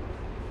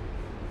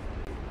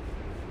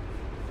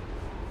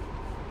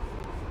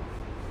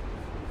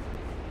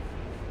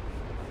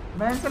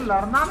 मैं इनसे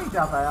लड़ना नहीं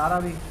चाहता यार,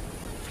 अभी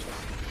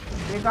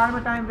बेकार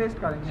में टाइम वेस्ट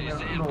करेंगे।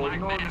 No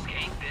no,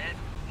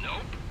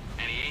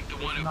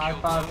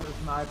 sniper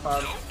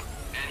sniper.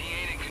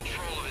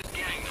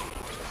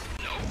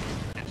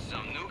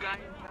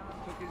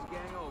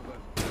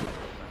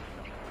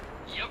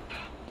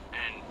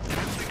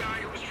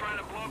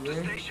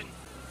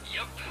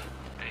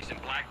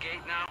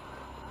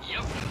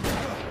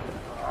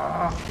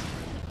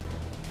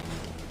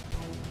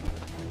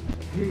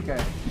 ठीक है,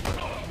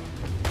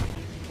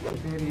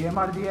 फिर ये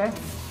मर्जी है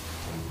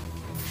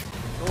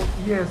तो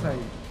ये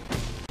सही।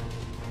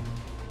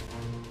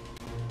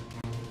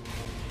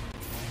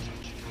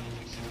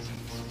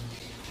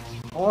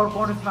 और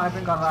कौन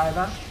स्नाइपिंग कर रहा है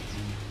इधर?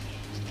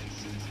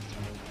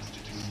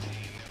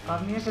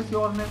 करनी है किसी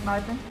और ने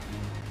स्नाइपिंग?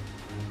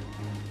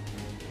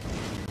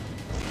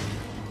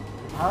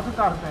 हद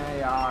करते हैं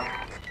यार।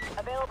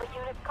 Available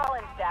units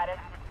call-in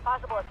status.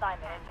 Possible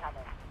assignment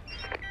incoming.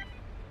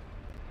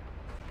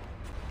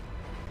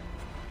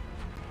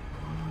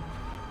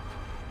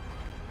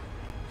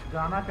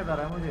 जाना किधर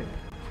है मुझे?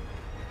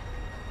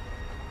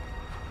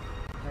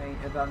 नहीं,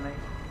 इधर नहीं।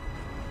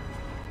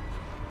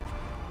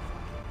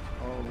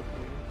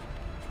 ओके,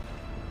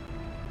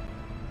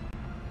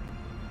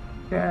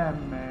 डैम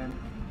मैन,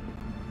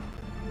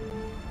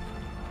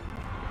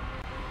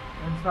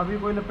 इन सभी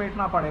को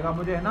लपेटना पड़ेगा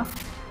मुझे, है ना।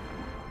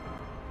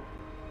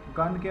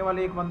 गन केवल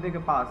एक बंदे के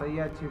पास है,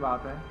 ये अच्छी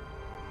बात है।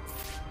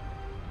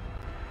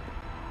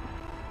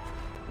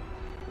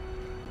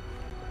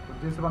 तो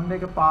जिस बंदे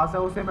के पास है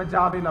उसे मैं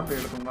जा भी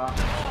लपेट दूंगा।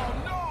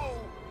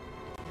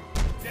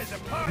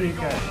 ठीक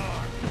है,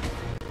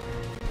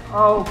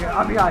 ओके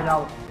अभी आ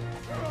जाओ।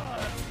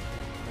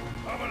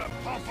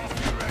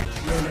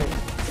 ले ले।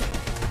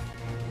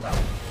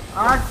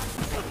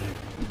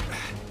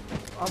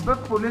 अबे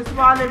पुलिस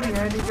वाले भी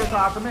हैं नीचे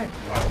साथ में।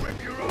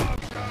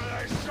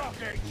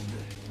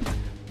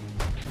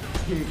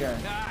 ठीक है,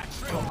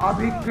 तो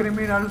अभी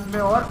क्रिमिनल्स में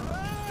और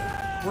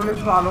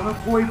पुलिस वालों में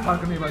कोई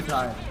फर्क नहीं बचा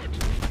है।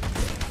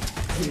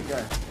 ठीक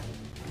है,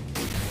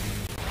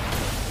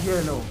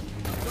 ये लो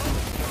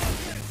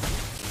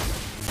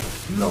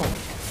लो।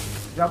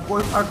 जब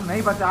कोई फर्क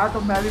नहीं बचा है तो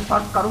मैं भी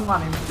फर्क करूंगा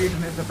नहीं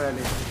पीटने से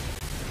पहले।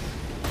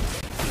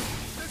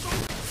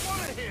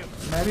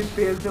 मैं भी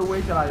पेलते हुए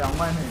ही चला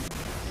जाऊंगा इन्हें।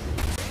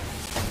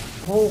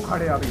 हो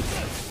खड़े अभी।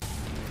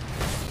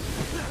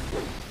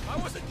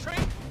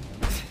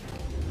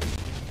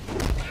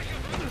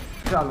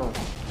 चलो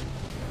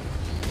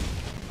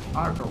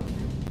ऑटो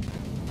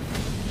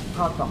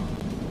खत्म।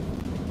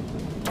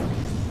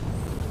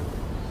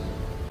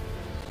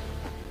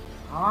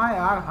 हाँ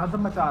यार, हद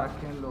मचा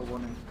रखे हैं इन लोगों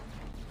ने।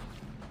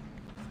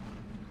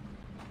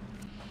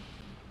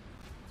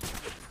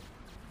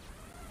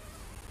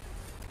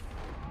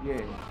 ये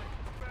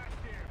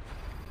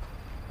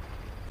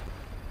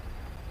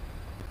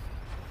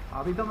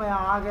अभी तो मैं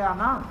आ गया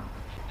ना,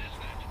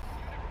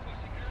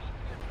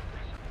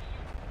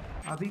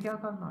 अभी क्या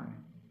करना है?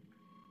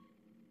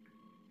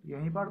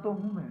 यहीं पर तो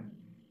हूं मैं।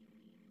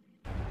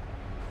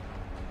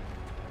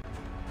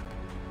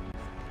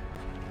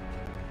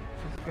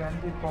 Scan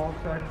the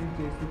box at the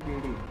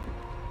JCPD.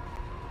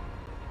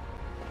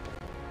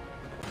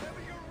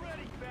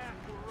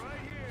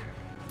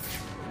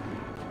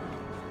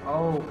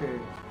 Okay,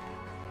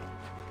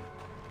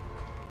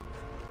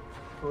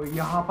 तो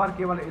यहाँ पर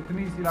केवल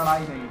इतनी सी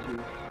लड़ाई नहीं थी।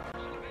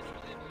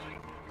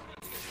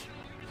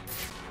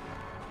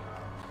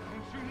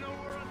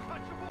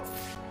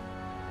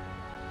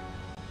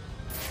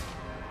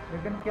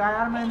 लेकिन क्या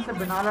यार, मैं इनसे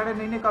बिना लड़े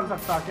नहीं निकल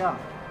सकता क्या?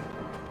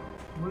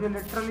 मुझे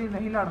लिटरली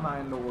नहीं लड़ना है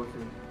इन लोगों से।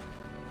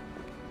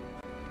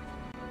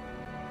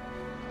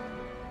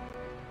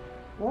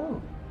 ओह,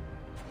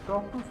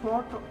 टॉक टू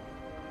स्वॉट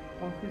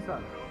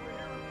ऑफिसर।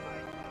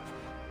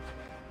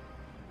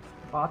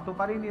 बात तो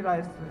कर ही नहीं रहा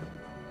इससे।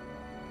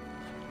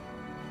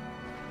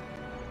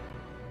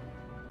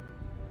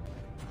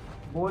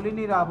 बोल ही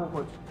नहीं रहा वो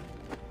कुछ।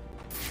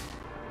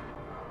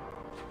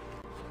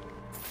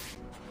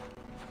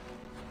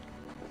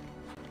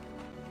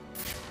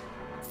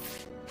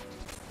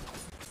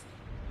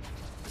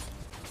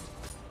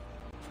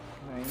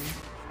 नहीं,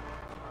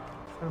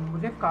 तो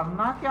मुझे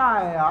करना क्या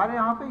है यार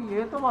यहाँ पे,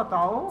 ये तो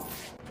बताओ।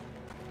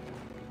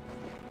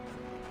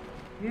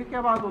 ये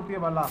क्या बात होती है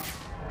भला?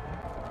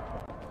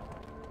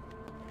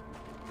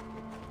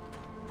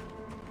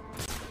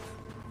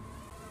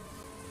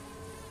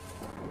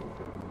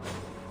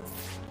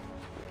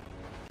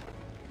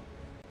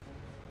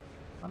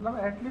 मतलब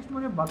एटलीस्ट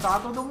मुझे बता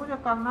तो दो मुझे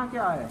करना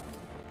क्या है।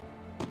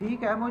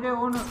 ठीक है, मुझे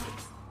उन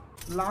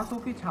लाशों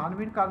की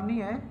छानबीन करनी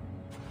है,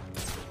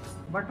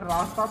 बट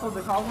रास्ता तो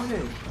दिखाओ मुझे।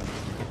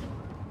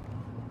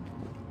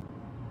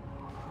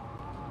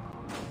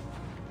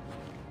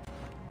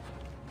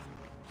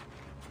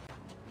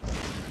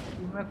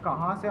 मैं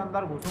कहां से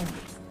अंदर घुसूं?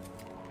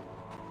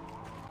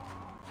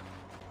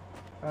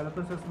 पहले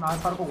तो इस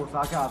स्नाइपर को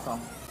घुसा के आता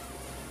हूं।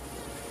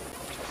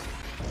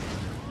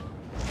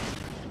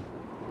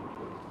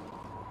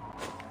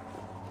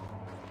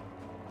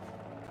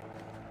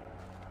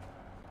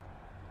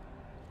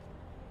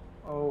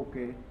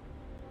 ओके,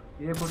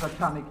 ये कुछ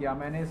अच्छा नहीं किया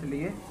मैंने,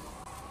 इसलिए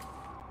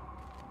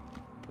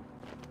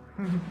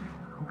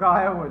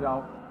गायब हो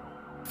जाओ।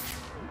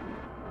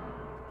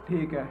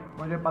 ठीक है,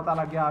 मुझे पता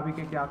लग गया अभी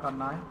कि क्या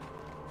करना है,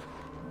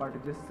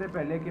 बट जिससे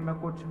पहले कि मैं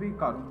कुछ भी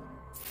करूं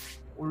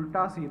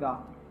उल्टा सीधा,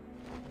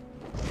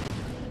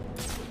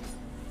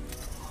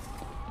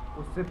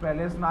 उससे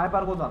पहले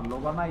स्नाइपर को धर लो,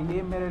 वरना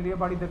ये मेरे लिए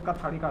बड़ी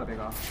दिक्कत खड़ी कर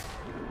देगा।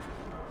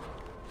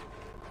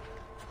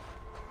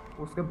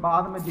 उसके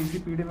बाद मैं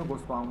JCPD में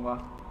घुस पाऊंगा।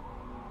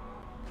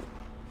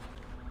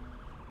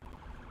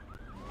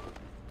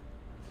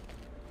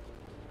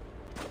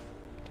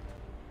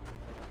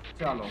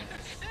 चलो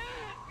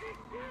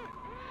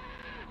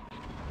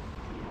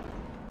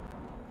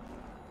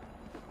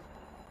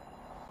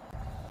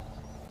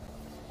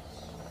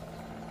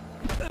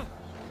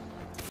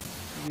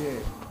ये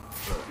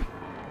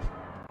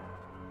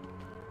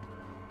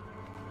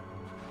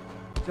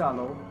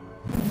चलो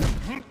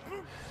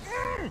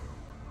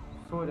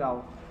सो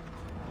जाओ।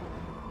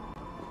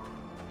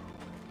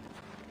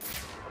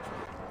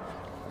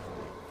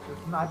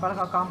 स्नाइपर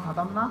का काम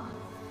खत्म ना।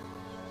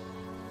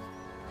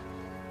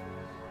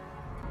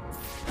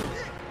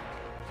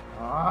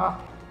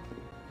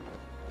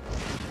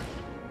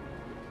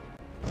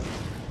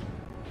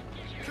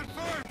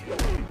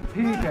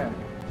 ठीक है,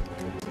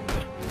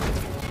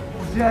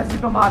 जैसी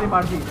तुम्हारी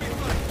मर्जी।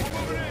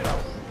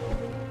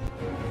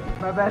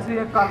 मैं वैसे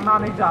ये करना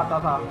नहीं चाहता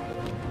था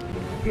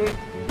कि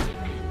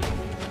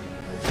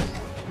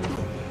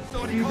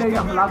सीधे ही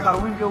हमला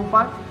करूं इनके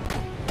ऊपर,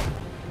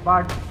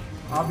 बट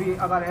अभी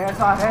अगर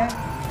ऐसा है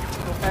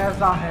तो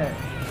ऐसा है।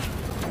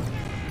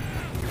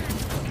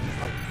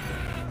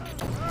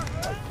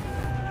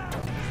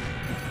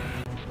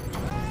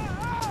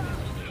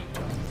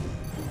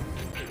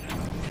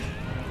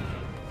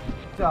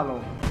 चलो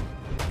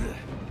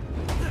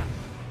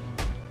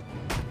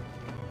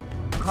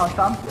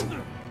खत्म।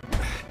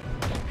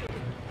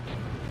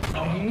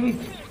 नहीं,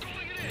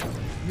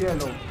 ये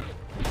लो,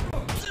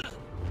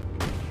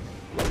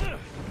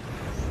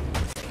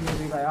 ये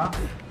भी गया।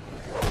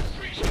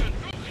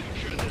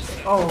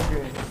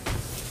 ओके,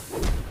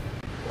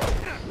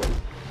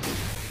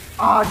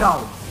 आ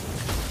जाओ,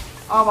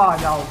 अब आ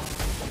जाओ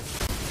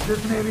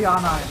जिसने भी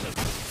आना है।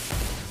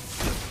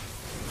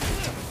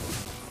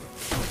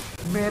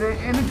 मेरे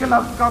इन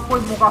ग्लव्स का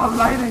कोई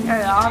मुकाबला ही नहीं है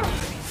यार।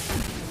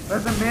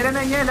 वैसे मेरे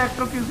नहीं है,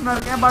 इलेक्ट्रोक्यूशनर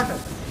के, बट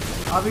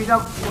अभी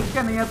जब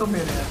उसके नहीं है तो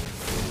मेरे हैं।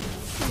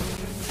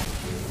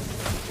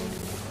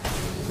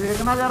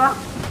 देखना जरा,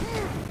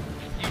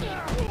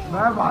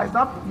 मैं भाई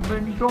साहब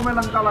मिनटों में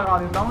लंका लगा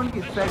देता हूँ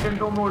इनकी,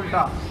 सेकंडों में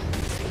उल्टा।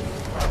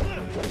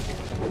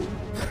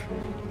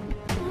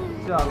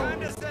 चलो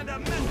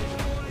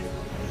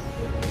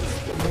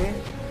ये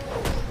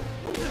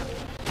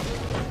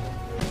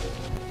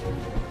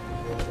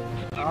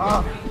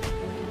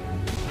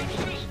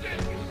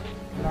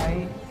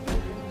नहीं,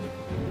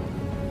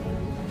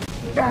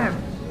 डैम।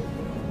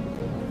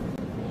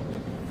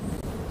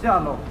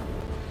 चलो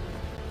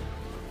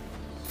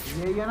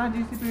यही है ना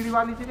जीसीपीडी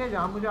वाली जगह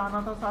जहां मुझे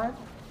आना था शायद।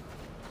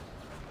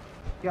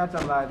 क्या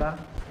चल रहा है इधर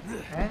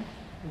है?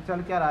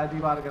 चल क्या रहा है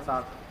दीवार के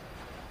साथ?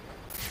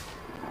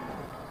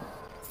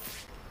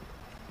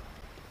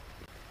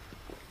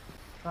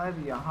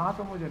 शायद यहां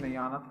तो मुझे नहीं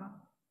आना था।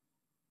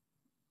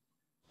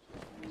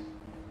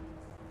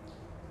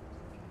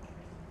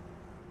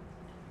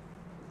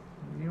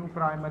 न्यू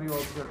प्राइमरी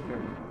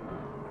ऑब्जेक्टिव,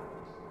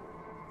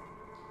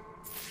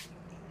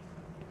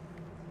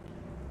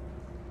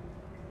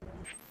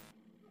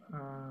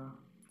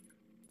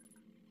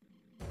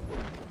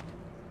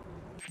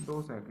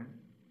 दो सेकंड।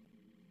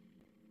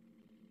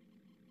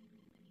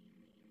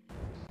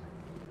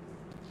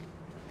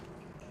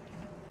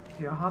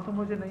 यहाँ तो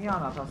मुझे नहीं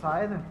आना था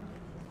शायद।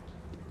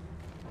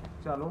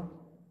 चलो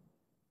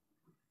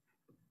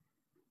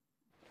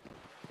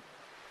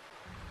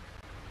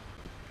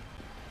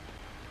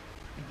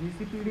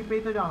जीसीपीडी पे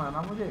ही तो जाना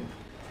ना मुझे।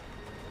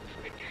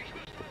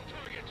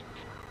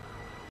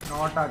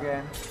 Not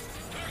again.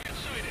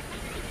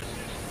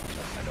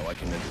 I know I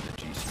can enter the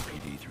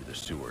GCPD through the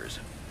sewers.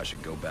 I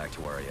should go back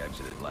to where I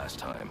exited last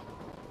time.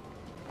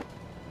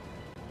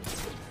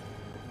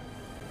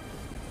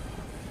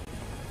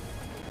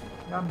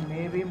 या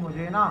मे भी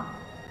मुझे ना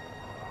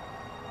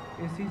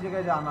इसी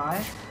जगह जाना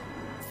है,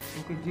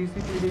 क्योंकि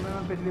जीसीपीडी में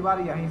मैं पिछली बार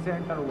यहीं से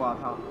एंटर हुआ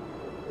था।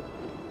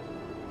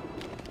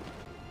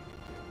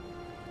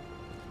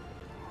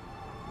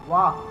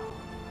 वाह,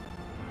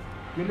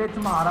 ग्लिच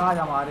महाराज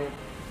हमारे।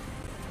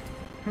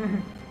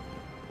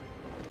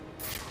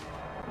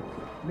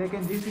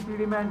 लेकिन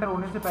जीसीपीडी में एंटर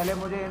होने से पहले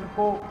मुझे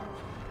इनको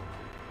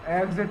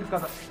एग्जिट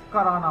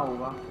कराना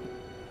होगा,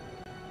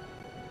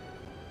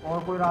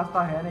 और कोई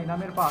रास्ता है नहीं ना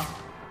मेरे पास,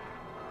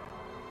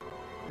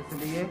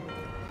 इसलिए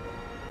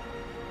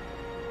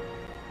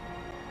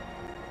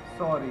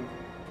सॉरी।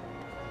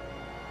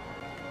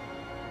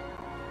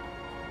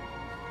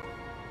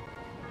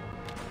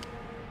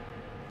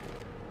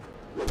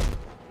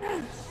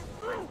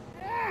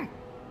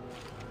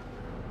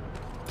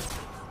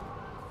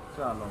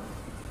 चलो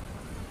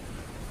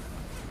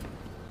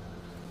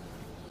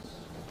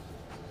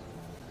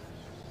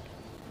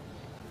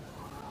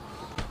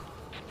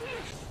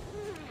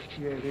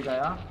ये भी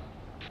गया।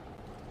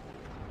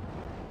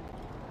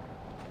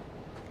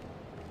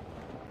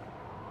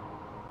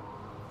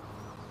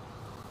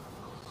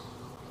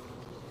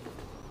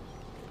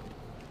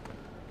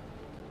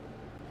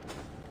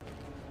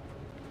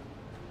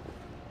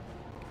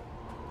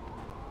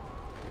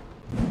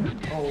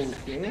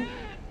 ओके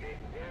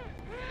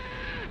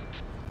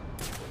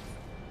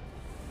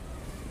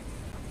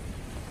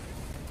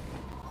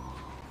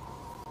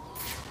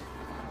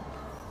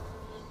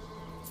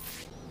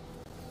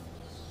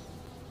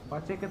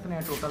बचे कितने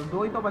हैं टोटल?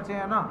 दो ही तो बचे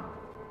हैं ना,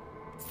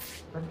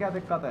 फिर क्या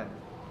दिक्कत है?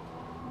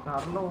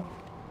 धर लो।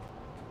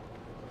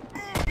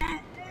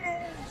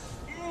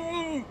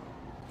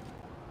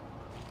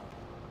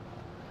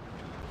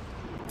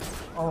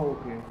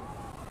 ओके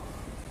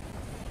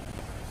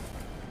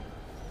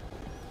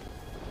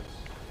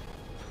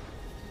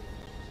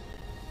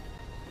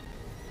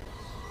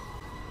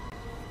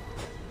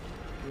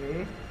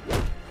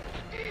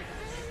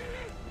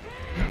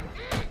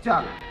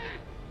चल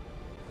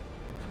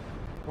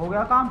हो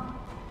गया काम।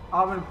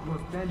 अब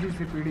घुसते हैं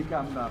जीसीपीडी के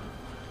अंदर।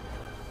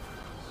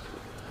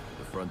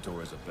 The front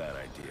door is a bad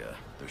idea.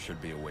 There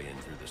should be a way in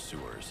through the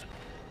sewers.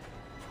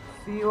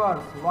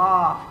 Sewers,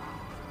 वाह,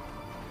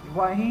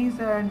 वहीं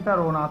से एंटर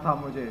होना था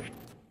मुझे,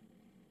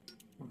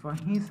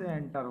 वहीं से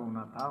एंटर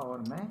होना था और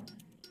मैं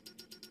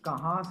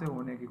कहाँ से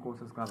होने की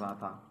कोशिश कर रहा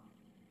था।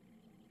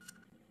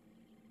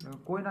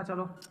 कोई ना,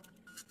 चलो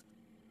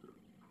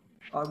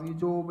अभी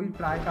जो भी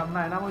ट्राई करना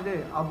है ना मुझे,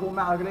 अब वो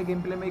मैं अगले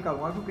गेम प्ले में ही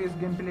करूँगा, क्योंकि इस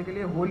गेम प्ले के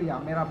लिए हो लिया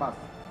मेरा, बस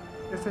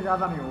इससे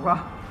ज़्यादा नहीं होगा।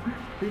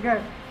 ठीक है,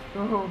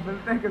 तो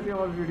मिलते हैं किसी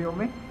और वीडियो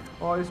में।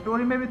 और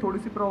स्टोरी में भी थोड़ी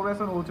सी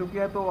प्रोग्रेशन हो चुकी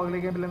है, तो अगले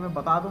गेम प्ले में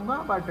बता दूंगा,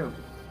 बट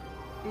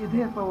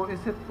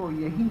इसे तो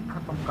यही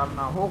ख़त्म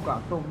करना होगा।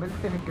 तो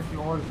मिलते हैं किसी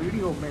और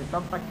वीडियो में,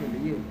 तब तक के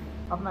लिए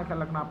अपना ख्याल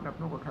रखना, अपने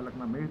अपनों का ख्याल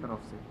रखना मेरी तरफ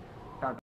से।